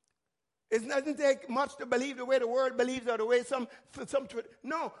 It doesn't take much to believe the way the world believes or the way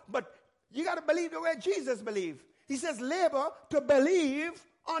no, but you got to believe the way Jesus believed. He says, labor to believe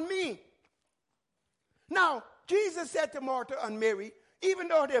on me. Now, Jesus said to Martha and Mary, even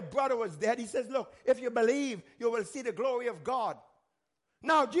though their brother was dead, he says, look, if you believe, you will see the glory of God.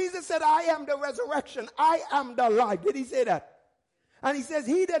 Now, Jesus said, I am the resurrection. I am the life. Did he say that? And he says,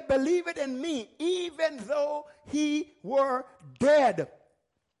 he that believeth in me, even though he were dead,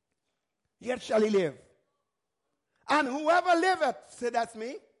 yet shall he live. And whoever liveth, say that's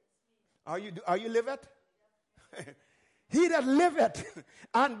me. Are you liveth? He that liveth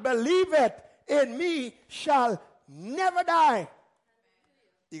and believeth in me shall never die.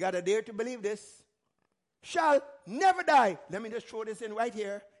 You got to dare to believe this. Shall never die. Let me just throw this in right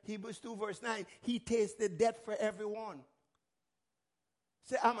here. Hebrews 2 verse 9. He tasted death for everyone.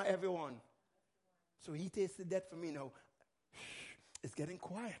 Say, I'm a everyone. So he tasted death for me. Now, it's getting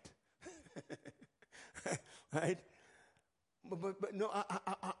quiet. Right? But no,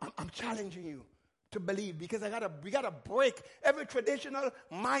 I'm challenging you to believe, because we gotta break every traditional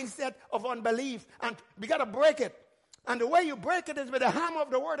mindset of unbelief, and we gotta break it. And the way you break it is with the hammer of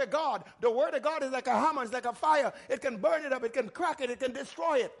the Word of God. The Word of God is like a hammer, it's like a fire. It can burn it up, it can crack it, it can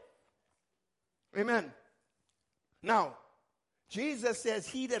destroy it. Amen. Now, Jesus says,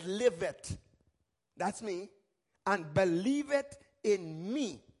 he that liveth, that's me, and believeth in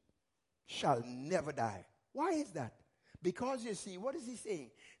me shall never die. Why is that? Because you see, what is he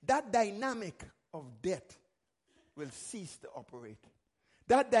saying? That dynamic of death will cease to operate.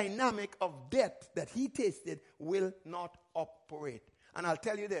 That dynamic of death that he tasted will not operate. And I'll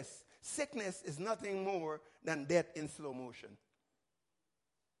tell you this, sickness is nothing more than death in slow motion.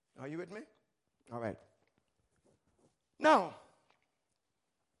 Are you with me? All right. Now,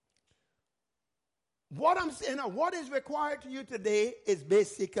 what I'm saying, what is required to you today is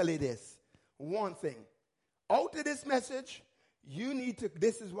basically this. One thing. Out of this message, you need to,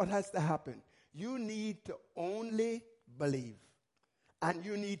 this is what has to happen. You need to only believe. And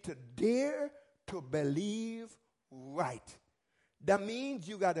you need to dare to believe right. That means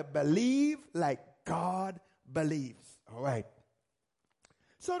you got to believe like God believes. All right.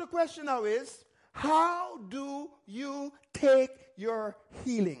 So the question now is, how do you take your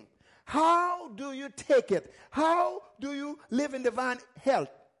healing? How do you take it? How do you live in divine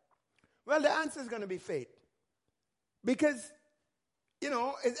health? Well, the answer is going to be faith. Because,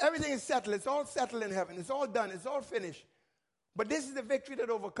 everything is settled. It's all settled in heaven. It's all done. It's all finished. But this is the victory that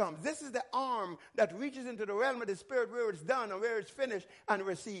overcomes. This is the arm that reaches into the realm of the Spirit where it's done and where it's finished and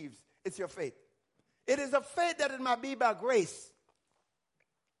receives. It's your faith. It is a faith that it might be by grace.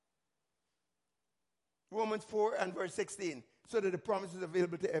 Romans 4 and verse 16. So that the promise is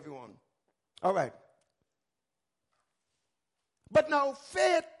available to everyone. All right. But now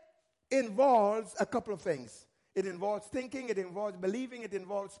faith involves a couple of things. It involves thinking, it involves believing, it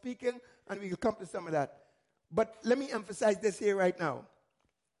involves speaking, and we will come to some of that. But let me emphasize this here right now.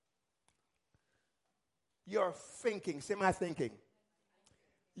 Your thinking, say my thinking.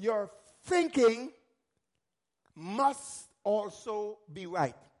 Your thinking must also be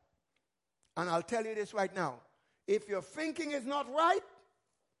right. And I'll tell you this right now. If your thinking is not right,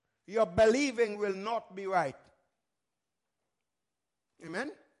 your believing will not be right.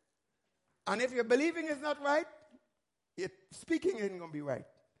 Amen? And if your believing is not right, your speaking isn't going to be right.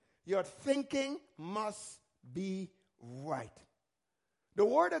 Your thinking must be right. The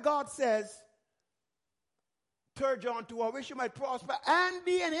Word of God says, 3 John 2, I wish you might prosper and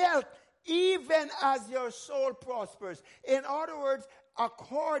be in health, even as your soul prospers. In other words,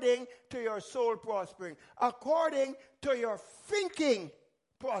 according to your soul prospering, according to your thinking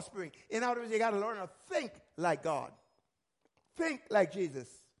prospering. In other words, you got to learn to think like God. Think like Jesus.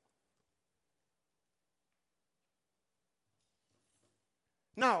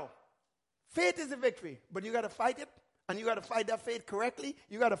 Now, faith is a victory, but you got to fight it, and you got to fight that faith correctly.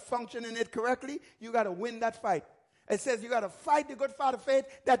 You got to function in it correctly. You got to win that fight. It says you got to fight the good fight of faith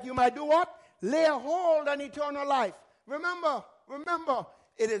that you might do what? Lay a hold on eternal life. Remember,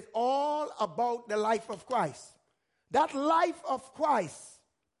 it is all about the life of Christ. That life of Christ,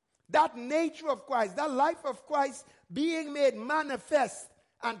 that nature of Christ, that life of Christ being made manifest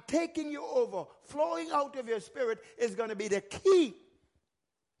and taking you over, flowing out of your spirit is going to be the key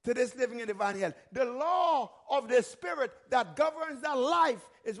to this living in divine health. The law of the Spirit that governs that life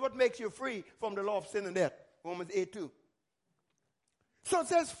is what makes you free from the law of sin and death. Romans 8:2. So it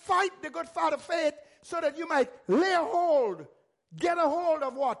says, fight the good fight of faith so that you might lay a hold, get a hold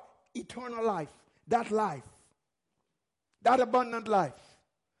of what? Eternal life. That life. That abundant life.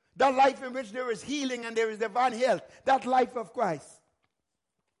 That life in which there is healing and there is divine health. That life of Christ.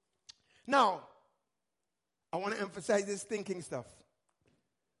 Now, I want to emphasize this thinking stuff.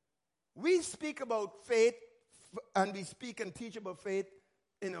 We speak about faith, and we speak and teach about faith,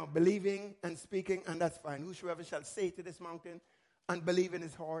 believing and speaking, and that's fine. Whosoever shall say to this mountain and believe in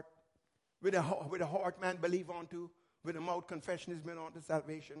his heart, with a heart man believe unto, with a mouth confession is made unto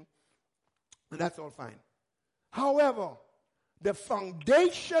salvation, and that's all fine. However, the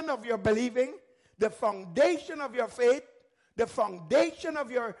foundation of your believing, the foundation of your faith, the foundation of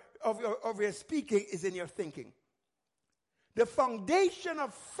your speaking is in your thinking. The foundation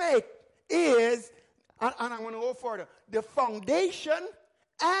of faith is, and I'm going to go further, the foundation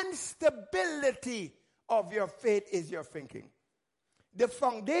and stability of your faith is your thinking. The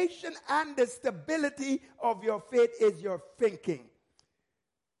foundation and the stability of your faith is your thinking.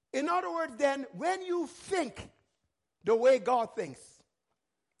 In other words, then, when you think the way God thinks,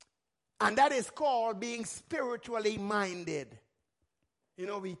 and that is called being spiritually minded.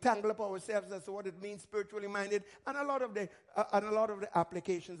 We tangle up ourselves as to what it means spiritually minded, and a lot of the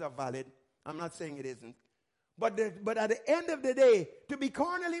applications are valid. I'm not saying it isn't. But at the end of the day, to be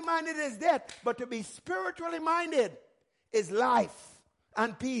carnally minded is death, but to be spiritually minded is life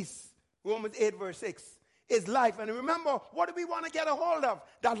and peace. Romans 8 verse 6 is life. And remember, what do we want to get a hold of?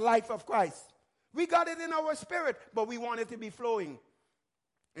 That life of Christ. We got it in our spirit, but we want it to be flowing.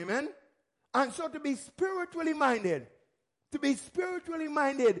 Amen? And so to be spiritually minded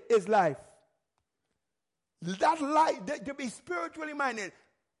is life. That life, to be spiritually minded,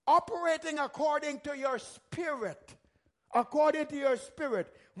 operating according to your spirit. According to your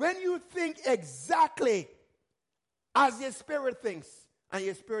spirit. When you think exactly as your spirit thinks, and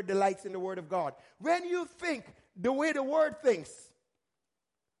your spirit delights in the Word of God. When you think the way the Word thinks,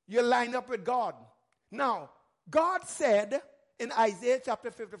 you line up with God. Now, God said in Isaiah chapter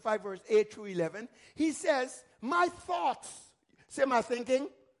 55, verse 8 through 11, he says, my thoughts, say my thinking.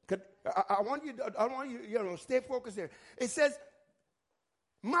 I want you, stay focused here. It says,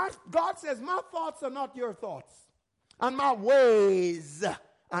 God says, my thoughts are not your thoughts, and my ways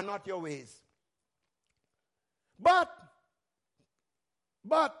are not your ways. But,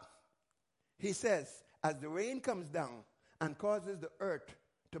 he says, as the rain comes down and causes the earth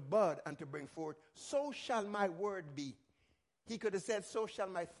to bud and to bring forth, so shall my word be. He could have said, so shall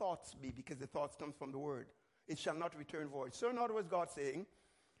my thoughts be, because the thoughts come from the word. It shall not return void. So in other words, God saying,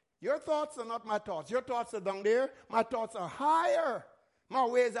 your thoughts are not my thoughts. Your thoughts are down there. My thoughts are higher. My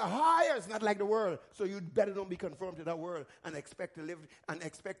ways are higher. It's not like the world. So you better don't be conformed to that world and expect to live and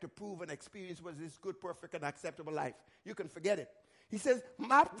expect to prove and experience what is this good, perfect, and acceptable life. You can forget it. He says,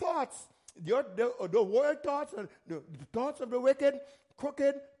 my thoughts, the world thoughts, and the thoughts of the wicked,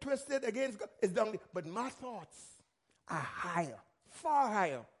 crooked, twisted against God, is down there. But my thoughts are higher, far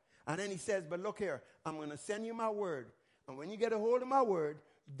higher. And then he says, but look here, I'm going to send you my word. And when you get a hold of my word,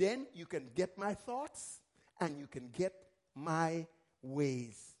 then you can get my thoughts and you can get my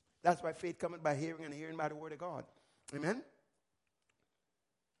ways. That's why faith cometh by hearing, and hearing by the word of God. Amen?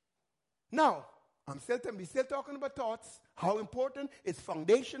 Now, we're still talking about thoughts. How important? It's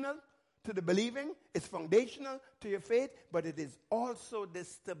foundational to the believing. It's foundational to your faith, but it is also the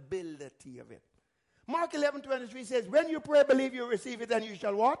stability of it. Mark 11:23 says, when you pray, believe you receive it, and you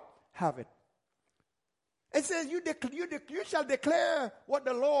shall what? Have it. It says, you shall declare what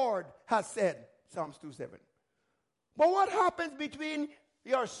the Lord has said. Psalms 2:7. But what happens between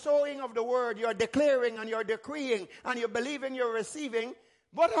your sowing of the word, your declaring and your decreeing, and your believing, your receiving?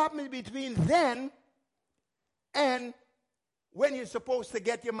 What happens between then and when you're supposed to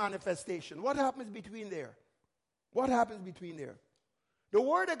get your manifestation? What happens between there? What happens between there? The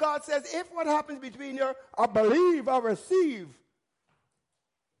word of God says, if what happens between there, I believe, I receive,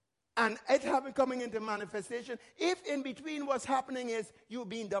 and it haven't coming into manifestation, if in between what's happening is you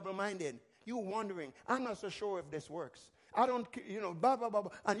being double-minded, you wondering, I'm not so sure if this works. I don't, blah, blah, blah,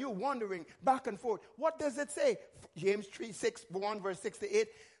 blah. And you're wondering back and forth. What does it say? James 1 verse 6 to 8.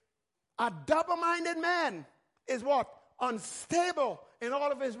 A double-minded man is what? Unstable in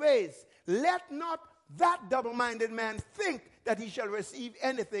all of his ways. Let not that double-minded man think that he shall receive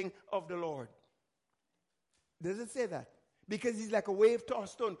anything of the Lord. Does it say that? Because he's like a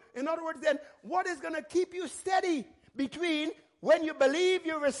wave-tossed stone. In other words, then, what is going to keep you steady between when you believe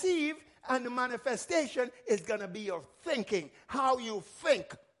you receive and the manifestation is going to be your thinking, how you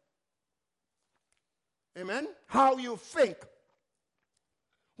think. Amen? How you think.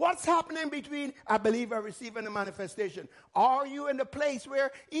 What's happening between I believe I receive and the manifestation? Are you in the place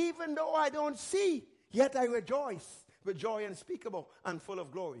where even though I don't see, yet I rejoice with joy unspeakable and full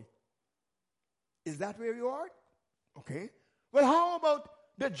of glory? Is that where you are? Okay. Well, how about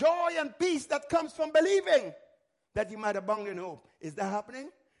the joy and peace that comes from believing that you might abound in hope? Is that happening?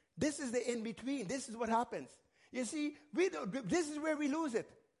 This is the in-between. This is what happens. You see, this is where we lose it.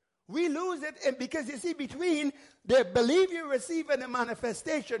 We lose it because, you see, between the believe you receive and the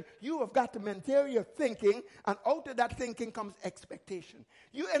manifestation, you have got to maintain your thinking, and out of that thinking comes expectation.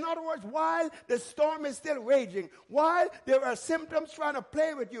 In other words, while the storm is still raging, while there are symptoms trying to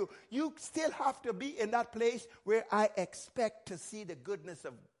play with you, you still have to be in that place where I expect to see the goodness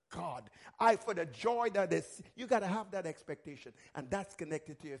of God. For the joy that is, you got to have that expectation, and that's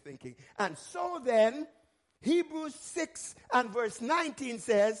connected to your thinking. And so then, Hebrews 6 and verse 19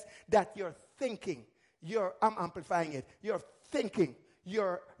 says that your thinking, I'm amplifying it, your thinking,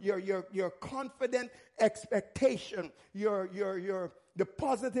 your confident expectation, the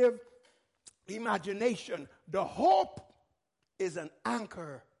positive imagination, the hope is an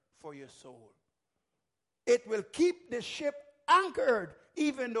anchor for your soul. It will keep the ship anchored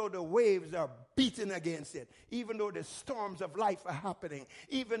even though the waves are beating against it, even though the storms of life are happening,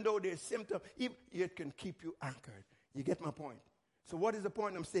 even though there's symptoms, it can keep you anchored. You get my point? So what is the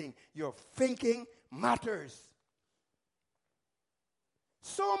point I'm saying? Your thinking matters.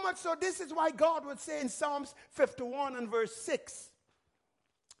 So much so, this is why God would say in Psalms 51 and verse 6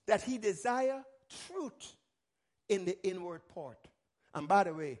 that he desire truth in the inward part. And by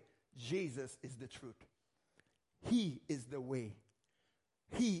the way, Jesus is the truth. He is the way.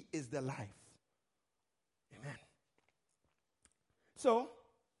 He is the life. Amen. So,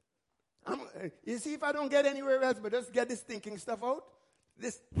 you see, if I don't get anywhere else, but just get this thinking stuff out.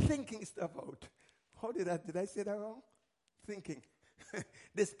 This thinking stuff out. Did I say that wrong? Thinking.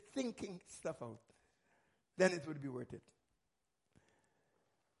 This thinking stuff out. Then it would be worth it.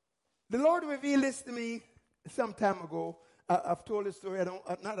 The Lord revealed this to me some time ago I've told this story. I don't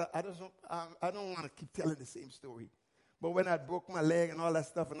want to keep telling the same story. But when I broke my leg and all that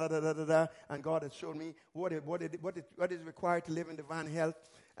stuff and God had shown me what is required to live in divine health,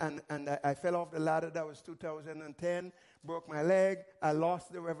 and I fell off the ladder. That was 2010. Broke my leg. I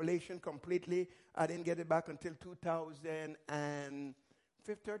lost the revelation completely. I didn't get it back until 2013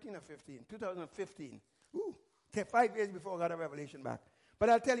 or 15. 2015. Ooh, 5 years before I got a revelation back. But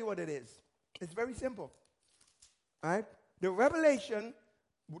I'll tell you what it is. It's very simple. All right? The revelation,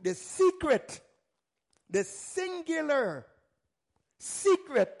 the secret, the singular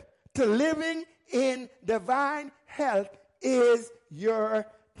secret to living in divine health is your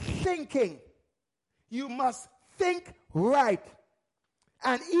thinking. You must think right.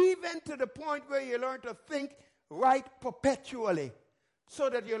 And even to the point where you learn to think right perpetually, so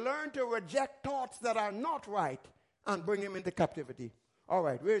that you learn to reject thoughts that are not right and bring them into captivity. All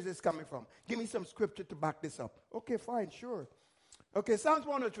right, where is this coming from? Give me some scripture to back this up. Okay, fine, sure. Okay, Psalms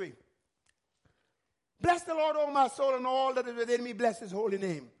 103. Bless the Lord, O my soul, and all that is within me. Bless his holy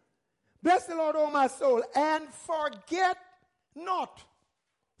name. Bless the Lord, O my soul, and forget not.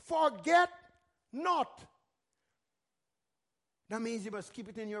 Forget not. That means you must keep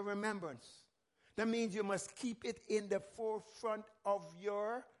it in your remembrance. That means you must keep it in the forefront of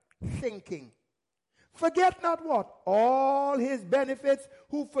your thinking. Forget not what? All his benefits,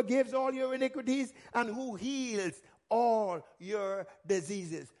 who forgives all your iniquities and who heals all your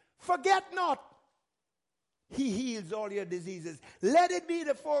diseases. Forget not. He heals all your diseases. Let it be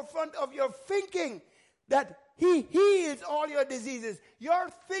the forefront of your thinking that he heals all your diseases. Your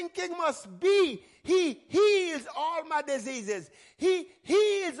thinking must be, he heals all my diseases. He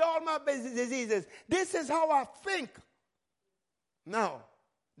heals all my diseases. This is how I think. Now,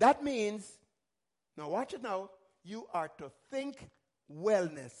 that means, now watch it now, you are to think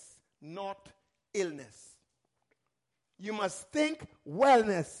wellness, not illness. You must think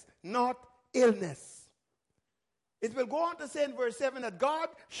wellness, not illness. It will go on to say in verse 7 that God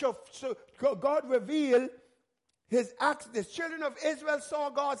revealed his acts. The children of Israel saw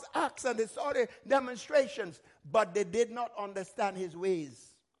God's acts and they saw the demonstrations, but they did not understand his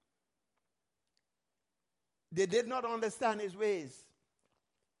ways. They did not understand his ways.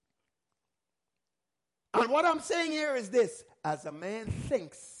 And what I'm saying here is this: as a man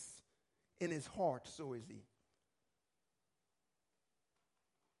thinks in his heart, so is he.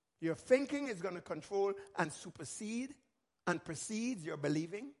 Your thinking is going to control and supersede and precedes your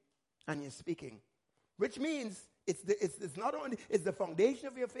believing and your speaking. Which means it's not only it's the foundation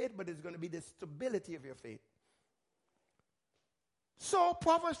of your faith, but it's going to be the stability of your faith. So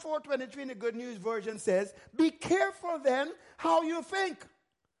Proverbs 4:23 in the Good News Version says, be careful then how you think.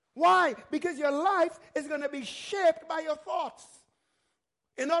 Why? Because your life is going to be shaped by your thoughts.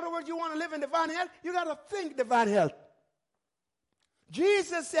 In other words, you want to live in divine health, you got to think divine health.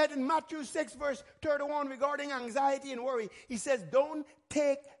 Jesus said in Matthew 6 verse 31 regarding anxiety and worry, he says, don't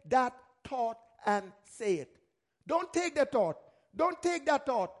take that thought and say it. Don't take that thought. Don't take that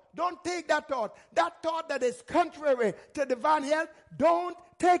thought. Don't take that thought. That thought that is contrary to divine health, don't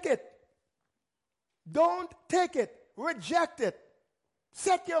take it. Don't take it. Reject it.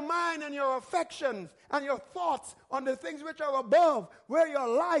 Set your mind and your affections and your thoughts on the things which are above, where your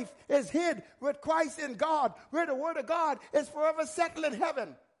life is hid with Christ in God, where the word of God is forever settled in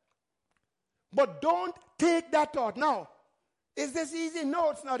heaven. But don't take that thought. Now, is this easy? No,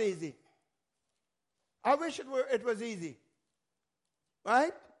 it's not easy. I wish it was easy.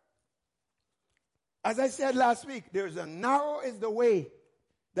 Right? As I said last week, there's a narrow is the way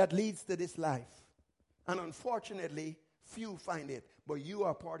that leads to this life. And unfortunately, few find it. But you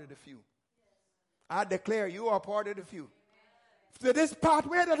are part of the few. I declare you are part of the few. So this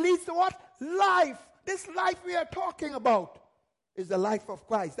pathway that leads to what? Life. This life we are talking about is the life of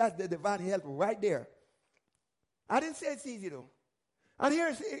Christ. That's the divine health right there. I didn't say it's easy though. And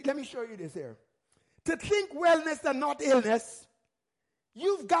let me show you this here. To think wellness and not illness,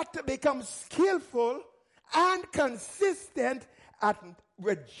 you've got to become skillful and consistent at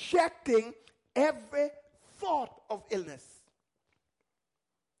rejecting every thought of illness.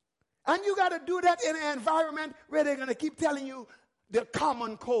 And you got to do that in an environment where they're going to keep telling you the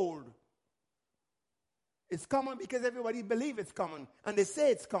common cold. It's common because everybody believes it's common. And they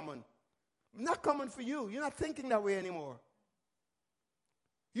say it's common. Not common for you. You're not thinking that way anymore.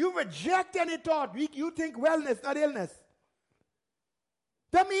 You reject any thought. You think wellness, not illness.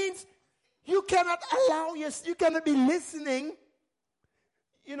 That means you cannot you cannot be listening.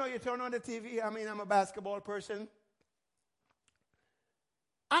 You know, you turn on the TV. I mean, I'm a basketball person.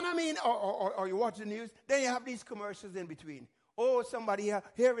 And I mean, or you watch the news, then you have these commercials in between. Oh, somebody,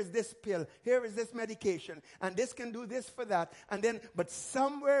 here is this pill, here is this medication, and this can do this for that. And then, but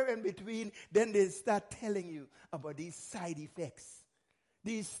somewhere in between, then they start telling you about these side effects.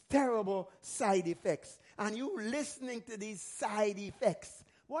 These terrible side effects. And you listening to these side effects.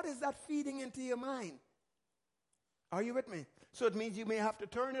 What is that feeding into your mind? Are you with me? So it means you may have to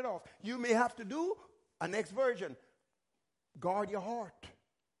turn it off. You may have to do a next version. Guard your heart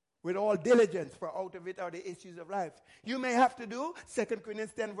with all diligence, for out of it are the issues of life. You may have to do 2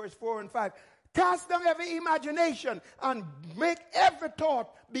 Corinthians 10 verse 4 and 5. Cast down every imagination and make every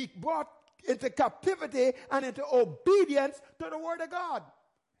thought be brought into captivity and into obedience to the word of God.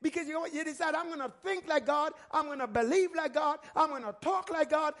 Because you decide, I'm going to think like God, I'm going to believe like God, I'm going to talk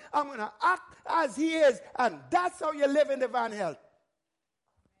like God, I'm going to act as He is. And that's how you live in divine health.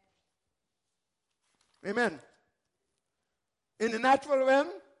 Amen. In the natural realm,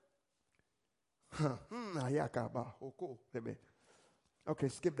 okay,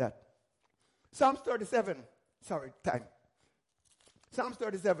 skip that. Psalms 37. Sorry, time. Psalms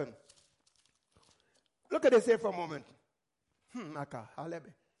 37. Look at this here for a moment.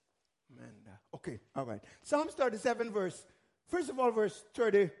 Okay, all right. Psalms 37 verse, first of all, verse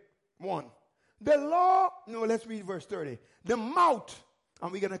 31. The law, no, let's read verse 30. The mouth,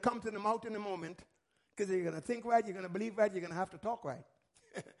 and we're going to come to the mouth in a moment, because you're going to think right, you're going to believe right, you're going to have to talk right.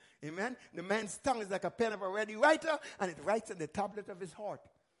 Amen? The man's tongue is like a pen of a ready writer, and it writes on the tablet of his heart.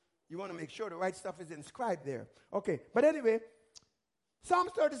 You want to make sure the right stuff is inscribed there. Okay, but anyway,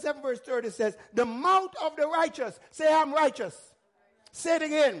 Psalms 37 verse 30 says, the mouth of the righteous, say I'm righteous. Say it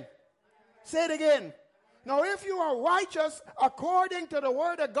again. Say it again. Now, if you are righteous according to the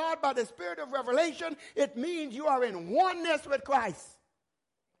word of God by the spirit of revelation, it means you are in oneness with Christ.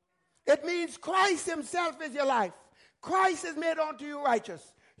 It means Christ himself is your life. Christ is made unto you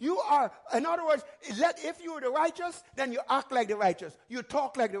righteous. You are, in other words, if you are the righteous, then you act like the righteous. You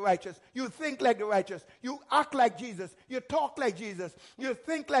talk like the righteous. You think like the righteous. You act like Jesus. You talk like Jesus. You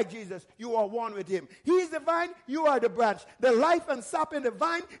think like Jesus. You are one with him. He is the vine. You are the branch. The life and sap in the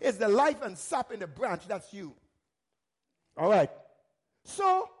vine is the life and sap in the branch. That's you. All right.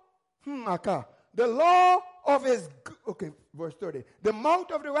 So, the law of his, okay, verse 30. The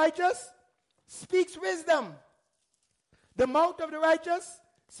mouth of the righteous speaks wisdom. The mouth of the righteous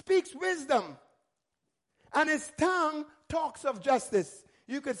speaks wisdom, and his tongue talks of justice.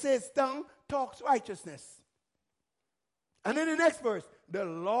 You could say his tongue talks righteousness. And in the next verse, the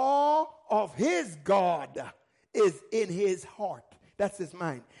law of his God is in his heart. That's his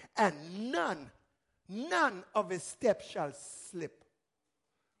mind. And none of his steps shall slip.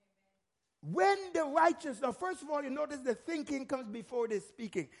 When the righteous, now first of all, you notice the thinking comes before the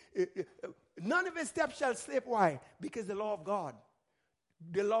speaking. None of his steps shall slip. Why? Because the law of God.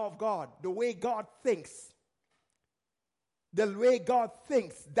 The law of God, the way God thinks. The way God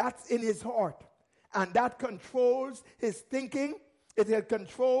thinks, that's in his heart. And that controls his thinking. It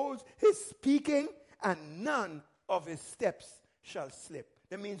controls his speaking. And none of his steps shall slip.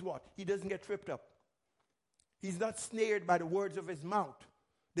 That means what? He doesn't get tripped up. He's not snared by the words of his mouth.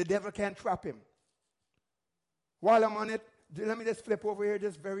 The devil can't trap him. While I'm on it, let me just flip over here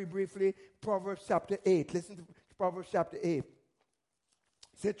just very briefly. Proverbs chapter 8. Listen to Proverbs chapter 8.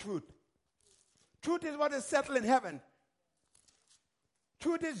 Say truth. Truth is what is settled in heaven.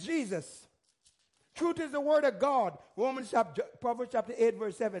 Truth is Jesus. Truth is the word of God. Proverbs chapter 8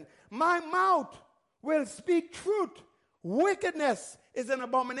 verse 7. My mouth will speak truth. Wickedness is an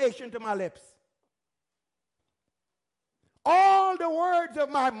abomination to my lips. All the words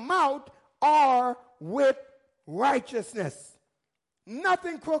of my mouth are with righteousness.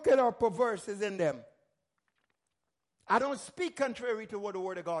 Nothing crooked or perverse is in them. I don't speak contrary to what the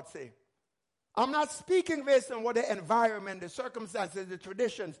word of God says. I'm not speaking based on what the environment, the circumstances, the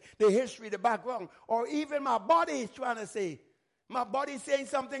traditions, the history, the background, or even my body is trying to say. My body is saying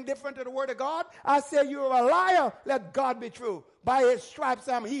something different to the word of God. I say you're a liar. Let God be true. By his stripes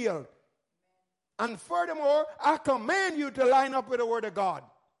I'm healed. And furthermore, I command you to line up with the word of God.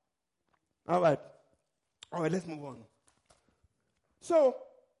 All right, let's move on. So,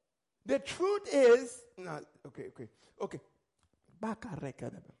 the truth is, okay.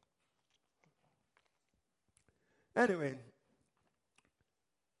 Anyway,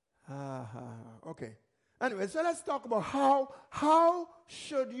 okay. Anyway, so let's talk about how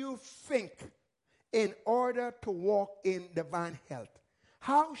should you think in order to walk in divine health?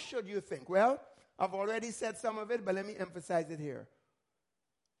 How should you think? Well, I've already said some of it, but let me emphasize it here.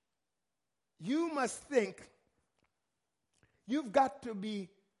 You must think, you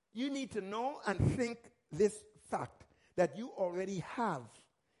need to know and think this fact that you already have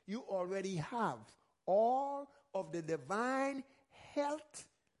all of the divine health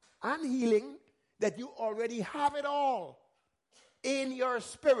and healing that you already have it all in your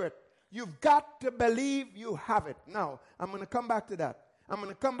spirit. You've got to believe you have it. Now, I'm going to come back to that. I'm going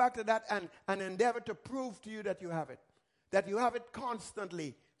to come back to that and endeavor to prove to you that you have it. That you have it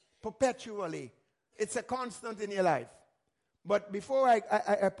constantly, perpetually. It's a constant in your life. But before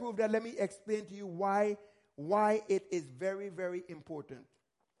I prove that, let me explain to you why it is very, very important.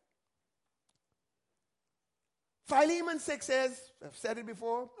 Philemon 6 says, I've said it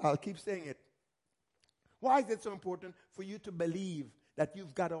before, I'll keep saying it. Why is it so important for you to believe that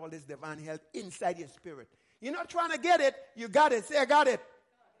you've got all this divine health inside your spirit? You're not trying to get it, you got it. Say, I got it.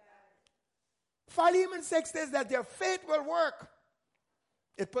 Philemon 6 says that your faith will work.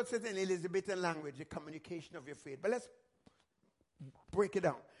 It puts it in Elizabethan language, the communication of your faith. But let's break it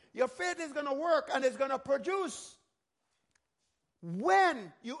down. Your faith is going to work and it's going to produce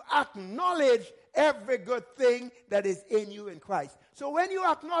when you acknowledge every good thing that is in you in Christ. So when you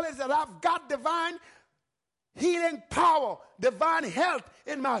acknowledge that I've got divine healing power, divine health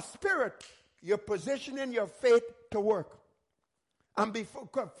in my spirit, you're positioning your faith to work. And before,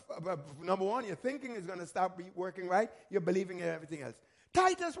 number one, your thinking is going to start working right. You're believing in everything else.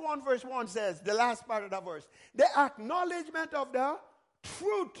 Titus 1 verse 1 says, the last part of that verse, the acknowledgement of the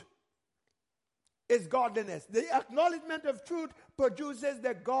truth is godliness. The acknowledgement of truth produces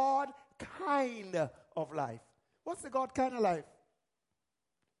the God kind of life. What's the God kind of life?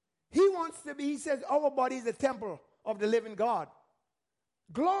 He wants to be, he says, our body is a temple of the living God.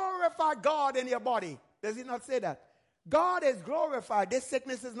 Glorify God in your body. Does he not say that? God is glorified. This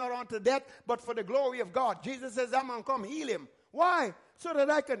sickness is not unto death, but for the glory of God. Jesus says, I'm going to come heal him. Why? So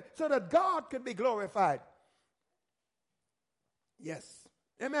that God could be glorified. Yes.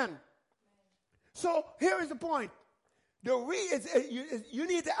 Amen. So here is the point. You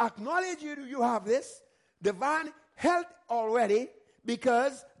need to acknowledge you have this divine health already,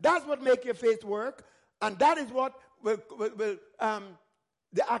 because that's what makes your faith work, and that is what will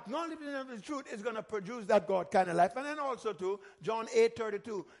the acknowledgement of the truth is going to produce that God kind of life. And then also too, John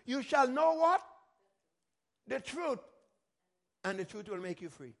 8:32, you shall know what? The truth, and the truth will make you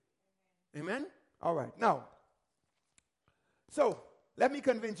free. Amen? All right. Now, so let me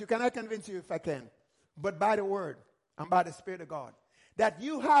convince you. Can I convince you if I can? But by the word and by the Spirit of God, that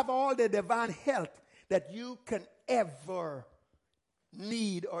you have all the divine health that you can ever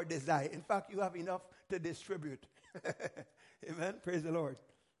need or desire. In fact, you have enough to distribute. Amen. Praise the Lord.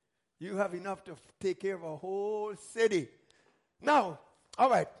 You have enough to take care of a whole city. Now, all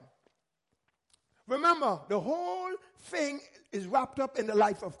right. Remember, the whole thing is wrapped up in the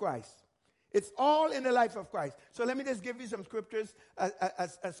life of Christ. It's all in the life of Christ. So let me just give you some scriptures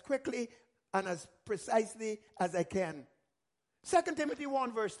as quickly and as precisely as I can. 2 Timothy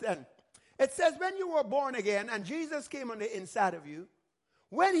 1 verse 10. It says, when you were born again and Jesus came on the inside of you,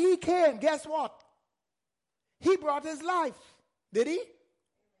 when he came, guess what? He brought his life. Did he?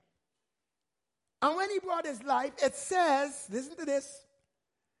 And when he brought his life, it says, listen to this,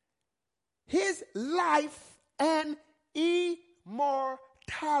 his life and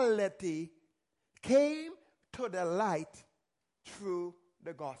immortality came to the light through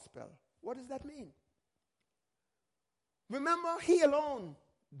the gospel. What does that mean? Remember, he alone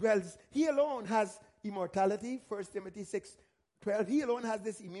dwells, he alone has immortality, 1 Timothy 6:12. He alone has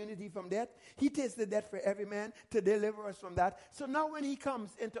this immunity from death. He tasted death for every man to deliver us from that. So now when he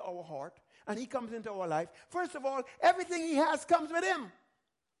comes into our heart and he comes into our life, first of all, everything he has comes with him.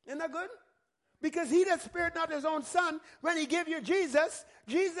 Isn't that good? Because he that spared not his own son, when he gave you Jesus,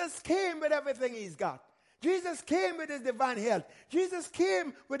 Jesus came with everything he's got. Jesus came with his divine health. Jesus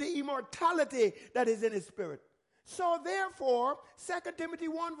came with the immortality that is in his spirit. So therefore, 2 Timothy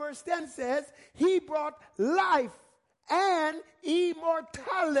 1 verse 10 says, he brought life and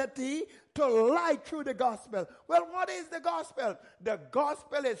immortality to light through the gospel. Well, what is the gospel? The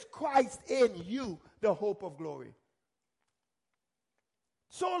gospel is Christ in you, the hope of glory.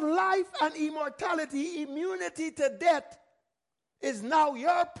 So life and immortality, immunity to death, is now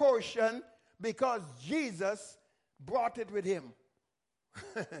your portion because Jesus brought it with him.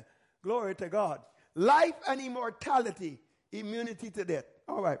 Glory to God. Life and immortality, immunity to death.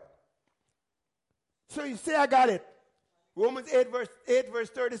 All right. So you say, I got it. Romans 8 verse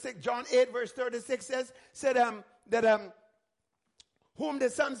 36, John 8 verse 36 said that whom the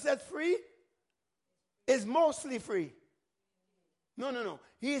Son sets free is mostly free. No.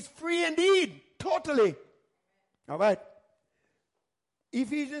 He is free indeed, totally. All right.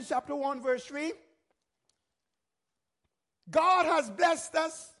 Ephesians chapter 1 verse 3. God has blessed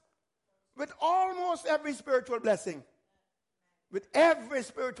us with almost every spiritual blessing. With every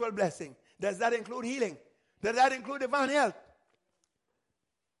spiritual blessing. Does that include healing? Does that include divine health?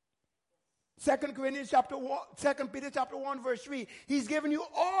 2 Peter chapter 1 verse 3. He's given you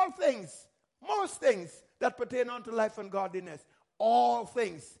all things, most things that pertain unto life and godliness. All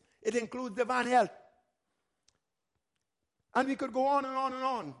things. It includes divine health. And we could go on and on and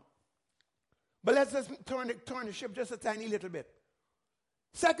on. But let's just turn the ship just a tiny little bit.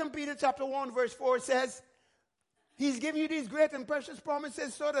 2 Peter chapter 1 verse 4 says, He's giving you these great and precious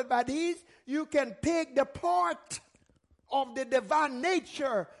promises so that by these you can take the part of the divine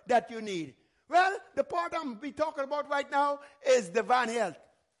nature that you need. Well, the part I'm be talking about right now is divine health.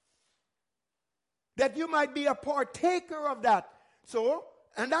 That you might be a partaker of that. So,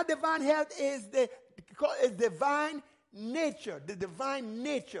 and that divine health is divine nature. The divine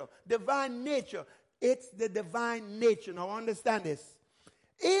nature. Divine nature. It's the divine nature. Now understand this.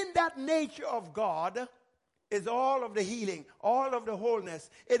 In that nature of God is all of the healing, all of the wholeness.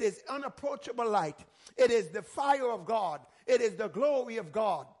 It is unapproachable light. It is the fire of God. It is the glory of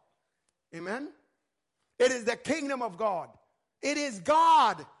God. Amen? It is the kingdom of God. It is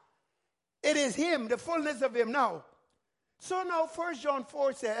God. It is Him, the fullness of Him now. So now 1 John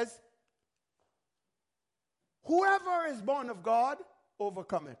 4 says, whoever is born of God,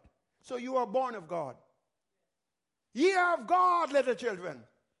 overcometh. So you are born of God. Ye are of God, little children,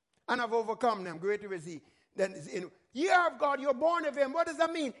 and have overcome them. Greater is He than is in. Ye are of God, you're born of Him. What does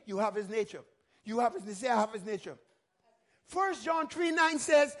that mean? You have His nature. You have His, say, I have His nature. 1 John 3:9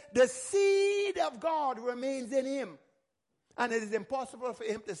 says, the seed of God remains in Him, and it is impossible for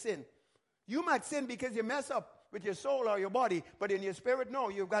Him to sin. You might sin because you mess up with your soul or your body, but in your spirit, no,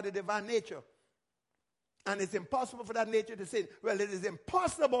 you've got a divine nature. And it's impossible for that nature to sin. Well, it is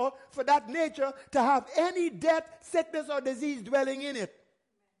impossible for that nature to have any death, sickness, or disease dwelling in it.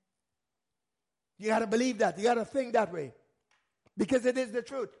 You got to believe that. You got to think that way. Because it is the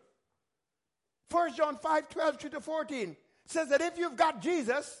truth. 1 John 5:12-14 says that if you've got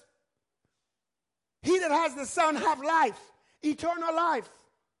Jesus, he that has the Son have life, eternal life.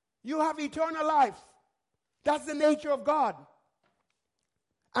 You have eternal life. That's the nature of God.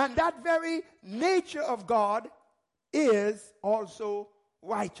 And that very nature of God is also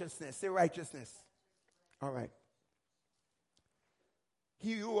righteousness. Say righteousness. All right.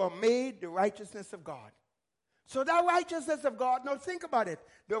 You are made the righteousness of God. So that righteousness of God, now think about it.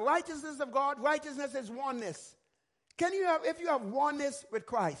 The righteousness of God, righteousness is oneness. If you have oneness with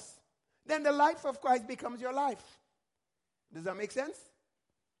Christ, then the life of Christ becomes your life. Does that make sense?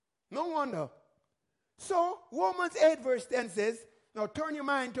 No wonder. So Romans 8 verse 10 says, now turn your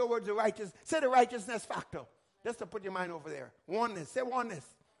mind towards the righteous. Say the righteousness factor. Just to put your mind over there. Oneness. Say oneness.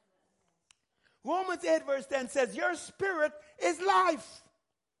 Romans 8 verse 10 says, your spirit is life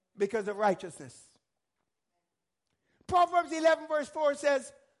because of righteousness. Proverbs 11 verse 4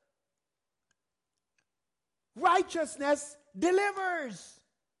 says, righteousness delivers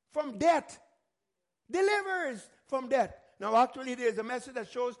from death. Delivers from death. Now actually there's a message that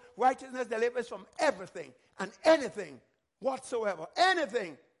shows righteousness delivers from everything and anything whatsoever.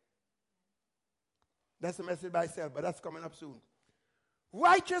 Anything. That's a message by itself, but that's coming up soon.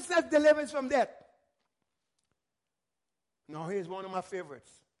 Righteousness delivers from death. Now here's one of my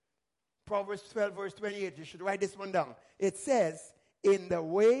favorites. Proverbs 12 verse 28. You should write this one down. It says, in the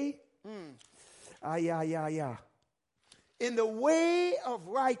way, in the way of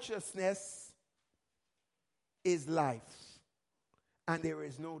righteousness is life, and there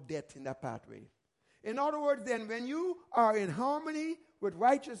is no death in that pathway. In other words, then, when you are in harmony with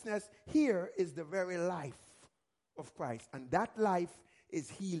righteousness, here is the very life of Christ. And that life is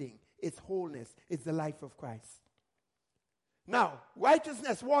healing. It's wholeness. It's the life of Christ. Now,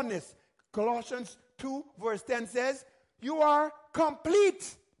 righteousness, oneness. Colossians 2 verse 10 says, you are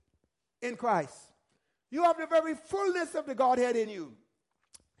complete in Christ. You have the very fullness of the Godhead in you.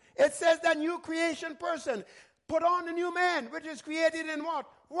 It says that new creation person, put on the new man, which is created in what?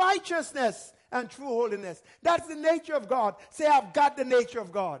 Righteousness and true holiness. That's the nature of God. Say, I've got the nature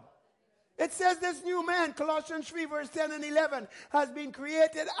of God. It says this new man, Colossians 3 verse 10 and 11, has been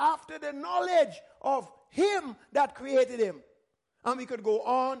created after the knowledge of Him that created him. And we could go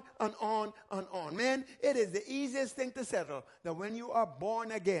on and on and on. Man, it is the easiest thing to settle that when you are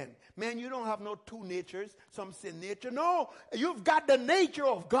born again, man, you don't have no two natures, some sin nature. No, you've got the nature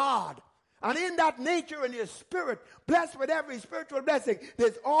of God. And in that nature and your spirit, blessed with every spiritual blessing,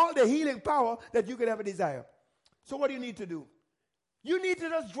 there's all the healing power that you could ever desire. So what do you need to do? You need to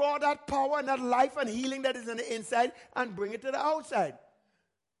just draw that power and that life and healing that is on the inside and bring it to the outside.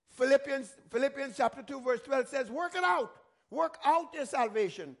 Philippians chapter 2 verse 12 says, work it out. Work out your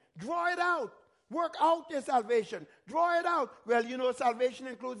salvation. Draw it out. Work out your salvation. Draw it out. Well, you know salvation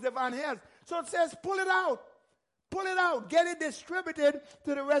includes divine health. So it says pull it out. Pull it out. Get it distributed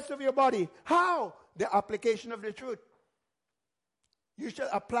to the rest of your body. How? The application of the truth. You shall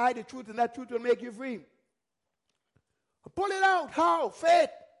apply the truth, and that truth will make you free. Pull it out. How? Faith.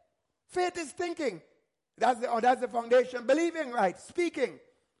 Faith is thinking. That's the foundation. Believing right, speaking,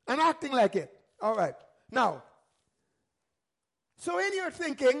 and acting like it. All right. Now, so in your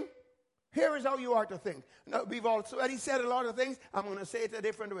thinking, here is how you are to think. Now, we've already said a lot of things. I'm going to say it a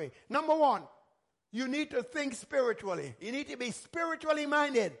different way. Number one, you need to think spiritually. You need to be spiritually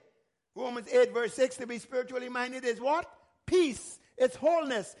minded. Romans 8 verse 6, to be spiritually minded is what? Peace. It's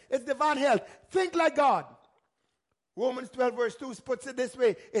wholeness. It's divine health. Think like God. Romans 12 verse 2 puts it this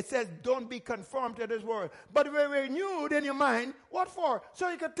way. It says, don't be conformed to this world, but be renewed in your mind. What for? So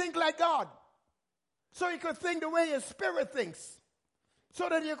you can think like God. So you can think the way your spirit thinks. So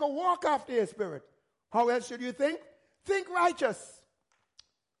that you can walk after your spirit. How else should you think? Think righteous.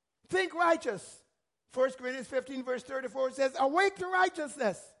 Think righteous. 1 Corinthians 15 verse 34 says, awake to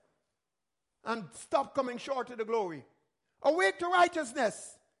righteousness and stop coming short of the glory. Awake to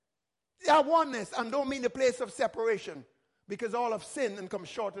righteousness. That oneness, and don't mean the place of separation, because all have sinned and come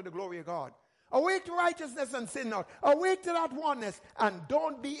short of the glory of God. Awake to righteousness and sin not. Awake to that oneness, and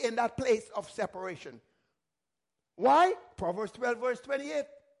don't be in that place of separation. Why? Proverbs 12 verse 28.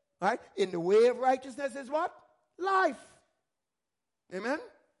 Right? In the way of righteousness is what? Life. Amen?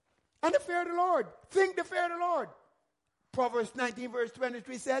 And the fear of the Lord. Think the fear of the Lord. Proverbs 19 verse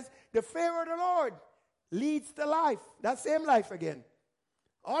 23 says, the fear of the Lord leads to life. That same life again.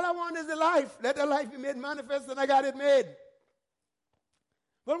 All I want is the life. Let the life be made manifest, and I got it made.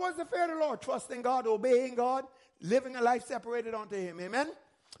 Well, what's the fear of the Lord? Trusting God, obeying God, living a life separated unto Him. Amen?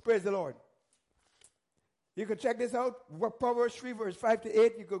 Praise the Lord. You can check this out. Proverbs 3 verse 5 to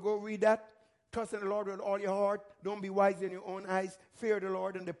 8. You could go read that. Trust in the Lord with all your heart. Don't be wise in your own eyes. Fear the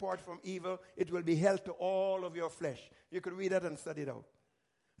Lord and depart from evil. It will be health to all of your flesh. You could read that and study it out.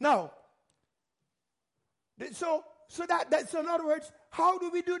 Now, so in other words, how do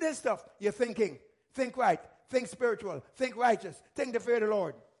we do this stuff? You're thinking. Think right. Think spiritual. Think righteous. Think the fear of the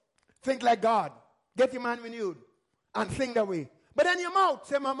Lord. Think like God. Get your mind renewed. And think that way. But then your mouth,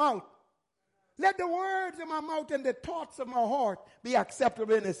 say my mouth. Let the words of my mouth and the thoughts of my heart be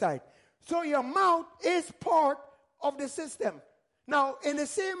acceptable in His sight. So your mouth is part of the system. Now, in the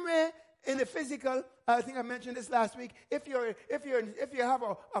same way, in the physical, I think I mentioned this last week, if you have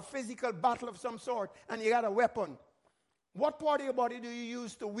a physical battle of some sort and you got a weapon, what part of your body do you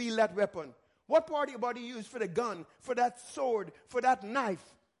use to wield that weapon? What part of your body you use for the gun, for that sword, for that knife?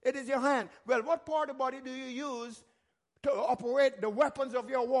 It is your hand. Well, what part of the body do you use to operate the weapons of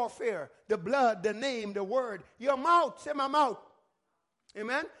your warfare? The blood, the name, the word. Your mouth. Say my mouth.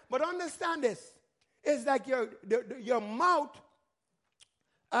 Amen? But understand this. It's like your mouth,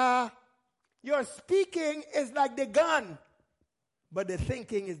 your speaking is like the gun, but the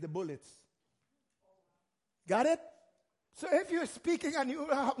thinking is the bullets. Got it? So if you're speaking and you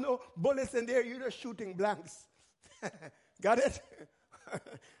have no bullets in there, you're just shooting blanks. Got it?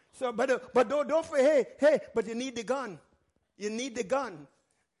 So, but don't say, hey, but you need the gun. You need the gun.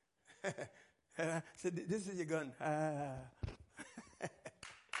 So this is your gun.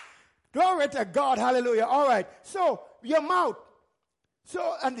 Glory to God. Hallelujah. All right. So your mouth.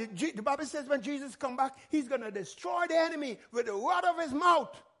 So, and the Bible says when Jesus come back, He's going to destroy the enemy with the rod of His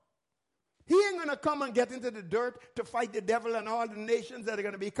mouth. He ain't going to come and get into the dirt to fight the devil and all the nations that are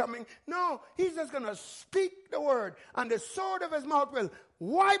going to be coming. No, He's just going to speak the word. And the sword of His mouth will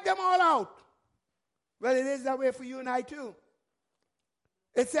wipe them all out. Well, it is that way for you and I too.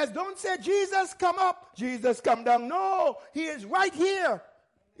 It says, don't say, Jesus, come up. Jesus, come down. No, He is right here.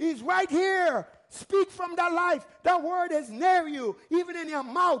 He's right here. Speak from that life. That word is near you, even in your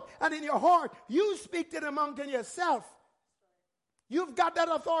mouth and in your heart. You speak to the mountain yourself. You've got that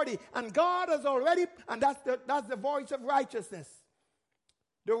authority. And God has already, and that's the voice of righteousness.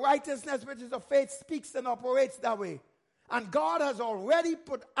 The righteousness which is of faith speaks and operates that way. And God has already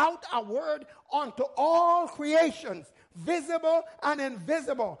put out a word unto all creations, visible and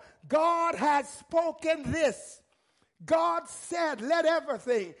invisible. God has spoken this. God said, let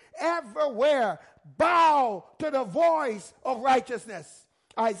everything, everywhere, bow to the voice of righteousness.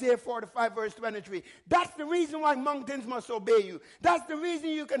 Isaiah 45 verse 23. That's the reason why mountains must obey you. That's the reason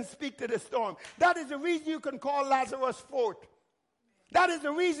you can speak to the storm. That is the reason you can call Lazarus forth. That is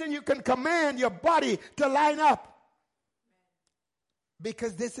the reason you can command your body to line up.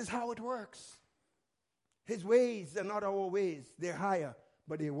 Because this is how it works. His ways are not our ways. They're higher,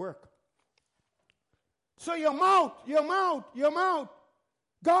 but they work. So your mouth.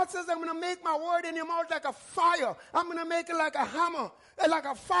 God says, I'm going to make my word in your mouth like a fire. I'm going to make it like a hammer, like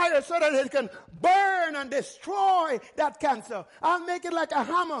a fire, so that it can burn and destroy that cancer. I'll make it like a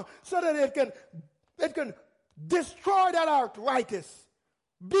hammer so that it can destroy that arthritis.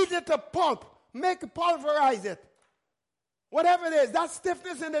 Beat it to pulp. Make it, pulverize it. Whatever it is, that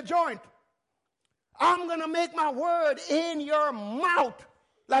stiffness in the joint. I'm going to make my word in your mouth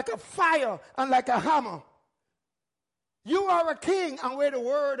like a fire and like a hammer. You are a king, and where the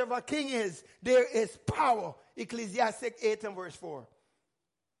word of a king is, there is power. Ecclesiastes 8 and verse 4.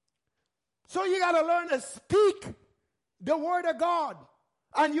 So you got to learn to speak the word of God.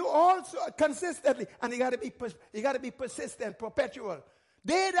 And you also consistently, and you got to be persistent, perpetual.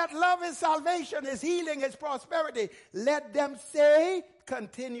 They that love his salvation, his healing, his prosperity, let them say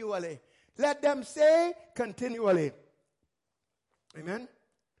continually. Let them say continually. Amen?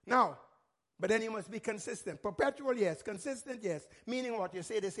 Now, but then you must be consistent. Perpetual, yes. Consistent, yes. Meaning what? You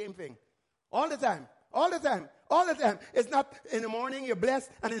say the same thing. All the time. All the time. All the time. It's not in the morning you're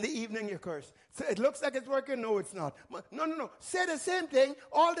blessed and in the evening you curse. So it looks like it's working. No, it's not. No. Say the same thing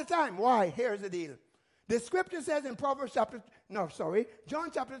all the time. Why? Here's the deal. The scripture says in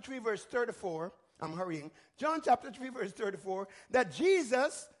John chapter 3 verse 34. I'm hurrying. John chapter 3 verse 34. That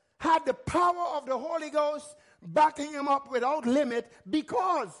Jesus had the power of the Holy Ghost backing him up without limit,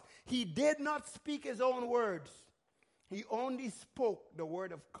 because he did not speak his own words. He only spoke the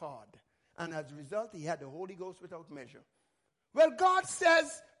word of God. And as a result, he had the Holy Ghost without measure. Well, God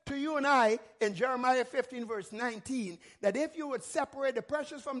says to you and I in Jeremiah 15 verse 19, that if you would separate the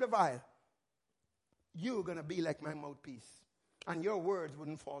precious from the vile, you're going to be like my mouthpiece. And your words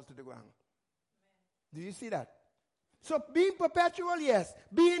wouldn't fall to the ground. Do you see that? So being perpetual, yes.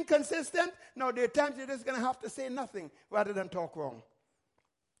 Being consistent, no, there are times you're just going to have to say nothing rather than talk wrong.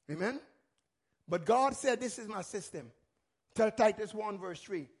 Amen? But God said, this is my system. Tell Titus 1 verse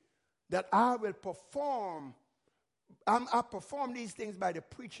 3, that I will perform, I perform these things by the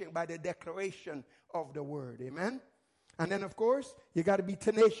preaching, by the declaration of the word. Amen? And then, of course, you got to be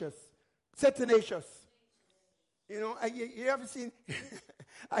tenacious. Say tenacious. You know, you ever seen,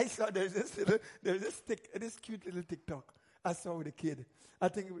 I saw there's this cute little TikTok I saw with a kid. I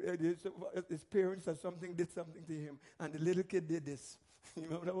think his parents or something did something to him, and the little kid did this. You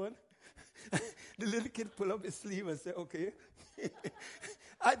remember that one? The little kid pulled up his sleeve and said, okay.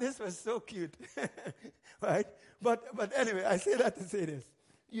 This was so cute. Right? But anyway, I say that to say this.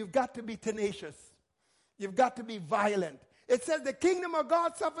 You've got to be tenacious. You've got to be violent. It says the kingdom of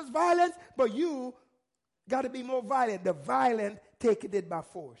God suffers violence, but you got to be more violent. The violent take it by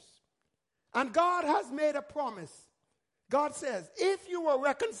force. And God has made a promise. God says, if you were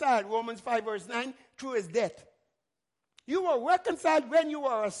reconciled, Romans 5 verse 9, through his death. You were reconciled when you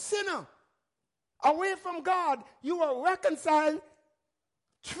were a sinner. Away from God, you were reconciled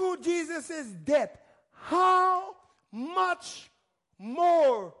through Jesus' death. How much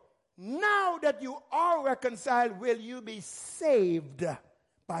more, now that you are reconciled, will you be saved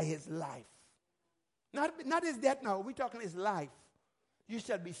by his life? Not his death now. We're talking his life. You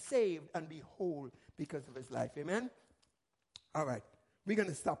shall be saved and be whole because of his life. Amen? All right. We're going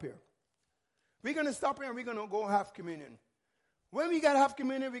to stop here. We're going to stop here and we're going to go have communion. When we got to have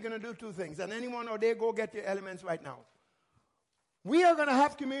communion, we're going to do two things. And anyone out there, go get your elements right now. We are going to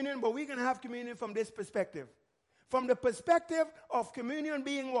have communion, but we're going to have communion from this perspective. From the perspective of communion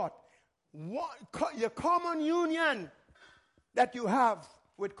being what? Your common union that you have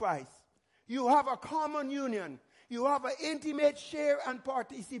with Christ. You have a common union. You have an intimate share and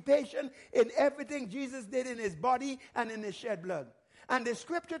participation in everything Jesus did in his body and in his shed blood. And the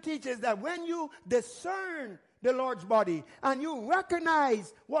scripture teaches that when you discern the Lord's body and you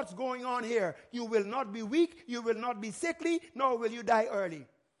recognize what's going on here, you will not be weak, you will not be sickly, nor will you die early.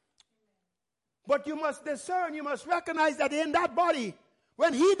 But you must discern, you must recognize that in that body,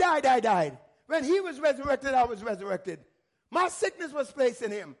 when he died, I died. When he was resurrected, I was resurrected. My sickness was placed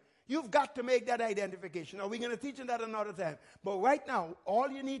in him. You've got to make that identification. Now, we're going to teach you that another time. But right now, all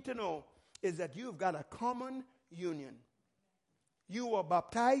you need to know is that you've got a common union. You were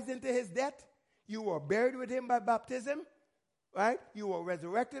baptized into his death. You were buried with him by baptism. Right? You were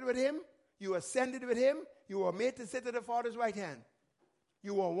resurrected with him. You ascended with him. You were made to sit at the Father's right hand.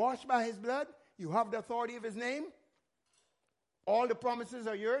 You were washed by his blood. You have the authority of his name. All the promises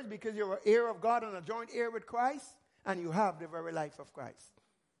are yours because you're an heir of God and a joint heir with Christ. And you have the very life of Christ.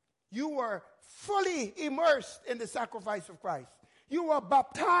 You were fully immersed in the sacrifice of Christ. You were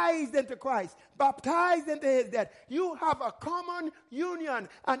baptized into Christ, baptized into his death. You have a common union,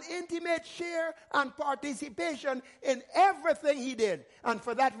 an intimate share and participation in everything he did. And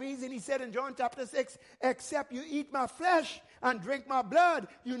for that reason, he said in John chapter 6, except you eat my flesh and drink my blood,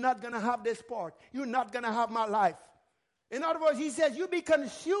 you're not going to have this part. You're not going to have my life. In other words, he says, you be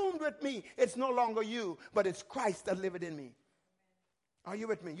consumed with me. It's no longer you, but it's Christ that liveth in me. Are you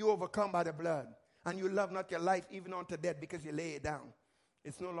with me? You overcome by the blood. And you love not your life even unto death because you lay it down.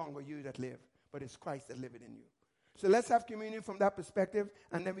 It's no longer you that live, but it's Christ that liveth in you. So let's have communion from that perspective,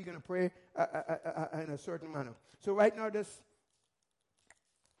 and then we're going to pray in a certain manner. So right now, come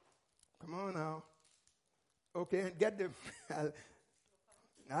on now. Okay, and get the,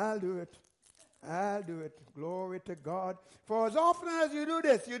 I'll do it. I'll do it. Glory to God. For as often as you do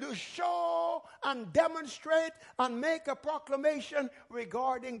this, you do show and demonstrate and make a proclamation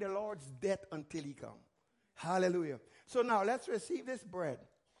regarding the Lord's death until he comes. Hallelujah. So now let's receive this bread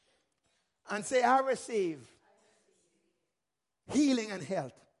and say, I receive healing and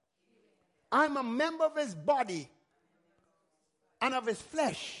health. I'm a member of his body and of his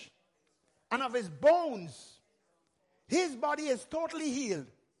flesh and of his bones. His body is totally healed.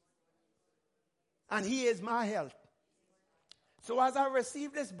 And he is my health. So as I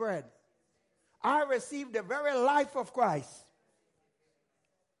receive this bread, I receive the very life of Christ.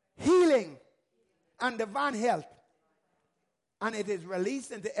 Healing and divine health. And it is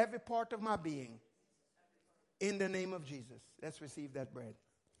released into every part of my being. In the name of Jesus. Let's receive that bread.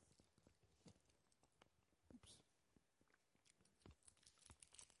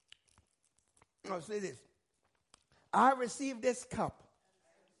 Now say this. I receive this cup.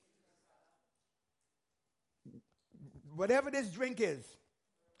 Whatever this drink is,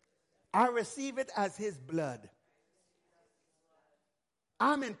 I receive it as his blood.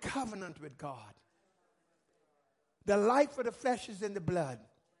 I'm in covenant with God. The life of the flesh is in the blood.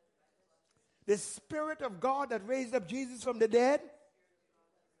 The Spirit of God that raised up Jesus from the dead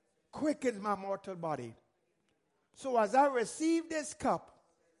quickens my mortal body. So as I receive this cup,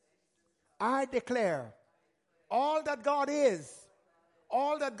 I declare all that God is,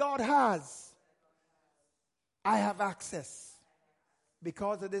 all that God has, I have access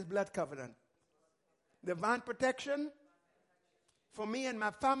because of this blood covenant. Divine protection for me and my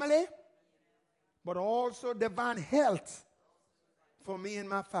family, but also divine health for me and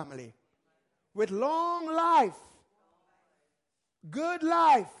my family. With long life, good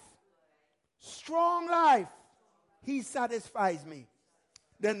life, strong life, he satisfies me.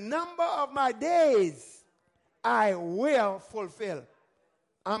 The number of my days I will fulfill.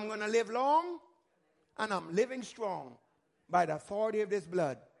 I'm going to live long. And I'm living strong by the authority of this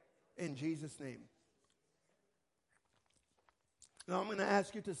blood in Jesus' name. Now I'm going to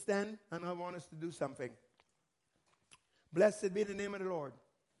ask you to stand, and I want us to do something. Blessed be the name of the Lord.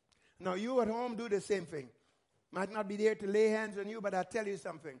 Now you at home do the same thing. Might not be there to lay hands on you, but I'll tell you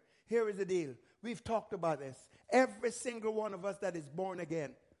something. Here is the deal. We've talked about this. Every single one of us that is born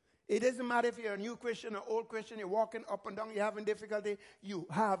again. It doesn't matter if you're a new Christian or old Christian, you're walking up and down, you're having difficulty, you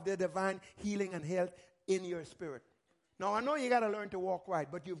have the divine healing and health in your spirit. Now, I know you got to learn to walk right,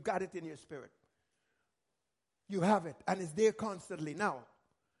 but you've got it in your spirit. You have it, and it's there constantly. Now,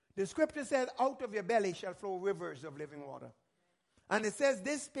 the scripture says, out of your belly shall flow rivers of living water. And it says,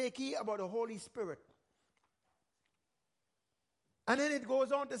 this spake he about the Holy Spirit. And then it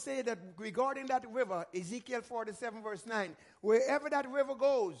goes on to say that regarding that river, Ezekiel 47 verse 9, wherever that river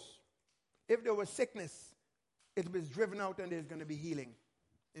goes, if there was sickness, it was driven out and there's going to be healing.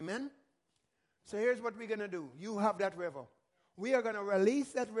 Amen? So here's what we're going to do. You have that river. We are going to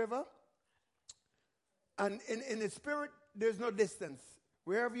release that river. And in the spirit, there's no distance.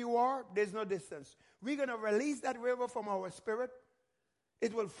 Wherever you are, there's no distance. We're going to release that river from our spirit.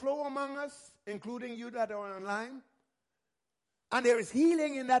 It will flow among us, including you that are online. And there is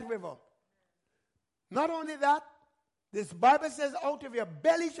healing in that river. Not only that, this Bible says, out of your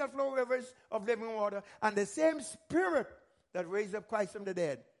belly shall flow rivers of living water. And the same spirit that raised up Christ from the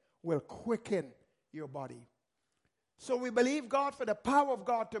dead will quicken your body. So we believe God for the power of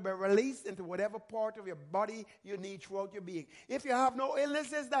God to be released into whatever part of your body you need throughout your being. If you have no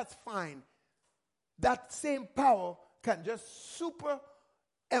illnesses, that's fine. That same power can just super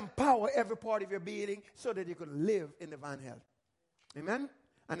empower every part of your being so that you can live in divine health. Amen?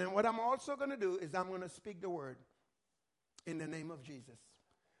 And then what I'm also going to do is I'm going to speak the word in the name of Jesus.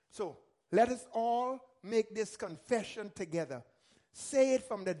 So let us all make this confession together. Say it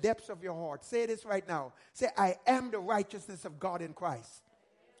from the depths of your heart. Say this right now. Say, I am the righteousness of God in Christ.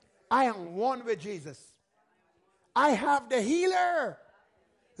 I am one with Jesus. I have the healer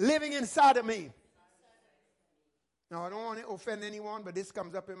living inside of me. Now, I don't want to offend anyone, but this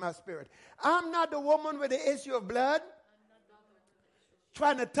comes up in my spirit. I'm not the woman with the issue of blood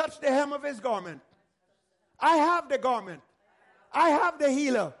trying to touch the hem of his garment. I have the garment. I have the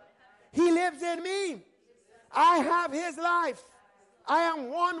healer. He lives in me. I have his life. I am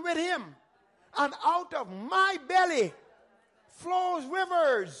one with him. And out of my belly flows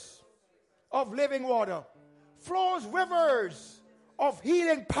rivers of living water. Flows rivers of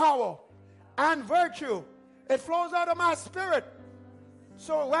healing power and virtue. It flows out of my spirit.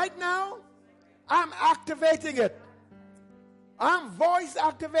 So right now, I'm activating it. I'm voice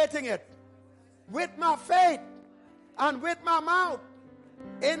activating it with my faith and with my mouth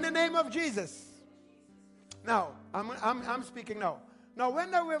in the name of Jesus. Now, I'm speaking now. Now,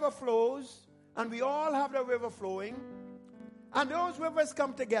 when the river flows, and we all have the river flowing, and those rivers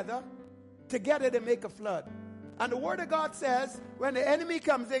come together they make a flood. And the word of God says, when the enemy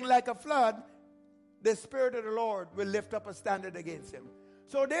comes in like a flood, the Spirit of the Lord will lift up a standard against him.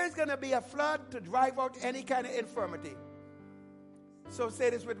 So there's going to be a flood to drive out any kind of infirmity. So say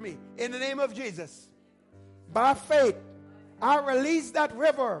this with me. In the name of Jesus, by faith, I release that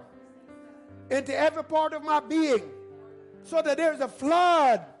river into every part of my being so that there's a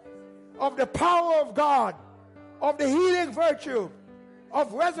flood of the power of God, of the healing virtue,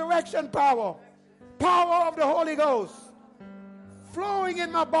 of resurrection power, power of the Holy Ghost, flowing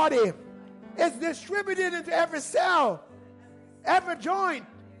in my body. It's distributed into every cell, every joint,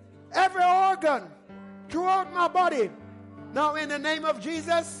 every organ, throughout my body. Now in the name of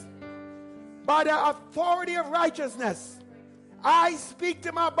Jesus, by the authority of righteousness, I speak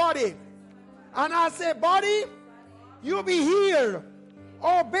to my body. And I say, body, you be healed.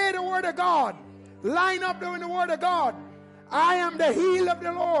 Obey the word of God. Line up doing the word of God. I am the heel of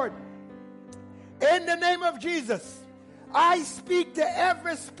the Lord. In the name of Jesus, I speak to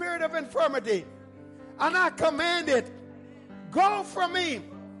every spirit of infirmity. And I command it, go from me.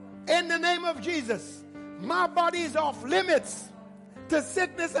 In the name of Jesus, my body is off limits to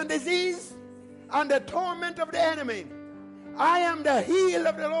sickness and disease and the torment of the enemy. I am the heel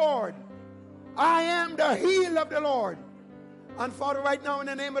of the Lord. I am the heel of the Lord. And Father, right now in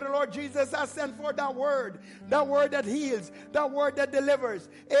the name of the Lord Jesus, I send forth that word that heals, that word that delivers.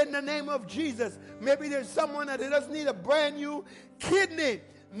 In the name of Jesus, maybe there's someone that doesn't need a brand new kidney.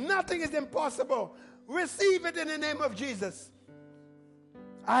 Nothing is impossible. Receive it in the name of Jesus.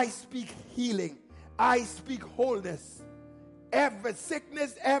 I speak healing. I speak wholeness. Every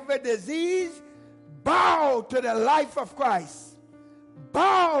sickness, every disease, bow to the life of Christ.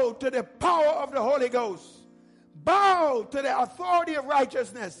 Bow to the power of the Holy Ghost. Bow to the authority of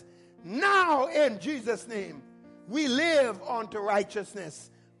righteousness. Now in Jesus' name, we live unto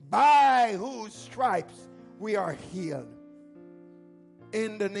righteousness, by whose stripes we are healed.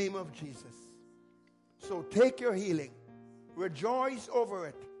 In the name of Jesus. So take your healing. Rejoice over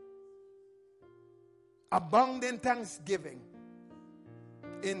it. Abound in thanksgiving.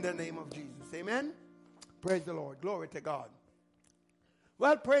 In the name of Jesus. Amen. Praise the Lord. Glory to God.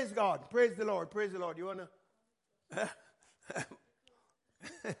 Well, praise God. Praise the Lord. Praise the Lord. You want to?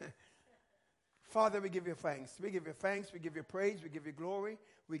 Father, we give you thanks. We give you thanks. We give you praise. We give you glory.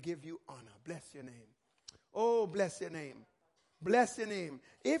 We give you honor. Bless your name. Oh, bless your name. Bless your name.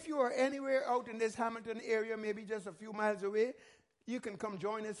 If you are anywhere out in this Hamilton area, maybe just a few miles away, you can come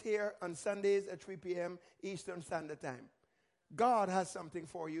join us here on Sundays at 3 p.m. Eastern Standard Time. God has something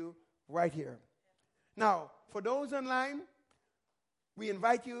for you right here. Now, for those online, we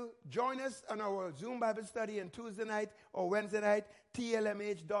invite you, join us on our Zoom Bible study on Tuesday night or Wednesday night,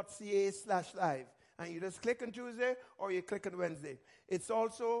 tlmh.ca/live. And you just click on Tuesday or you click on Wednesday. It's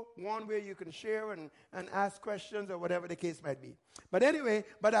also one where you can share and ask questions or whatever the case might be. But anyway,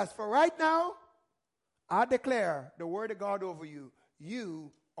 as for right now, I declare the word of God over you.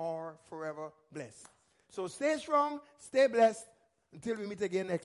 You are forever blessed. So stay strong, stay blessed until we meet again next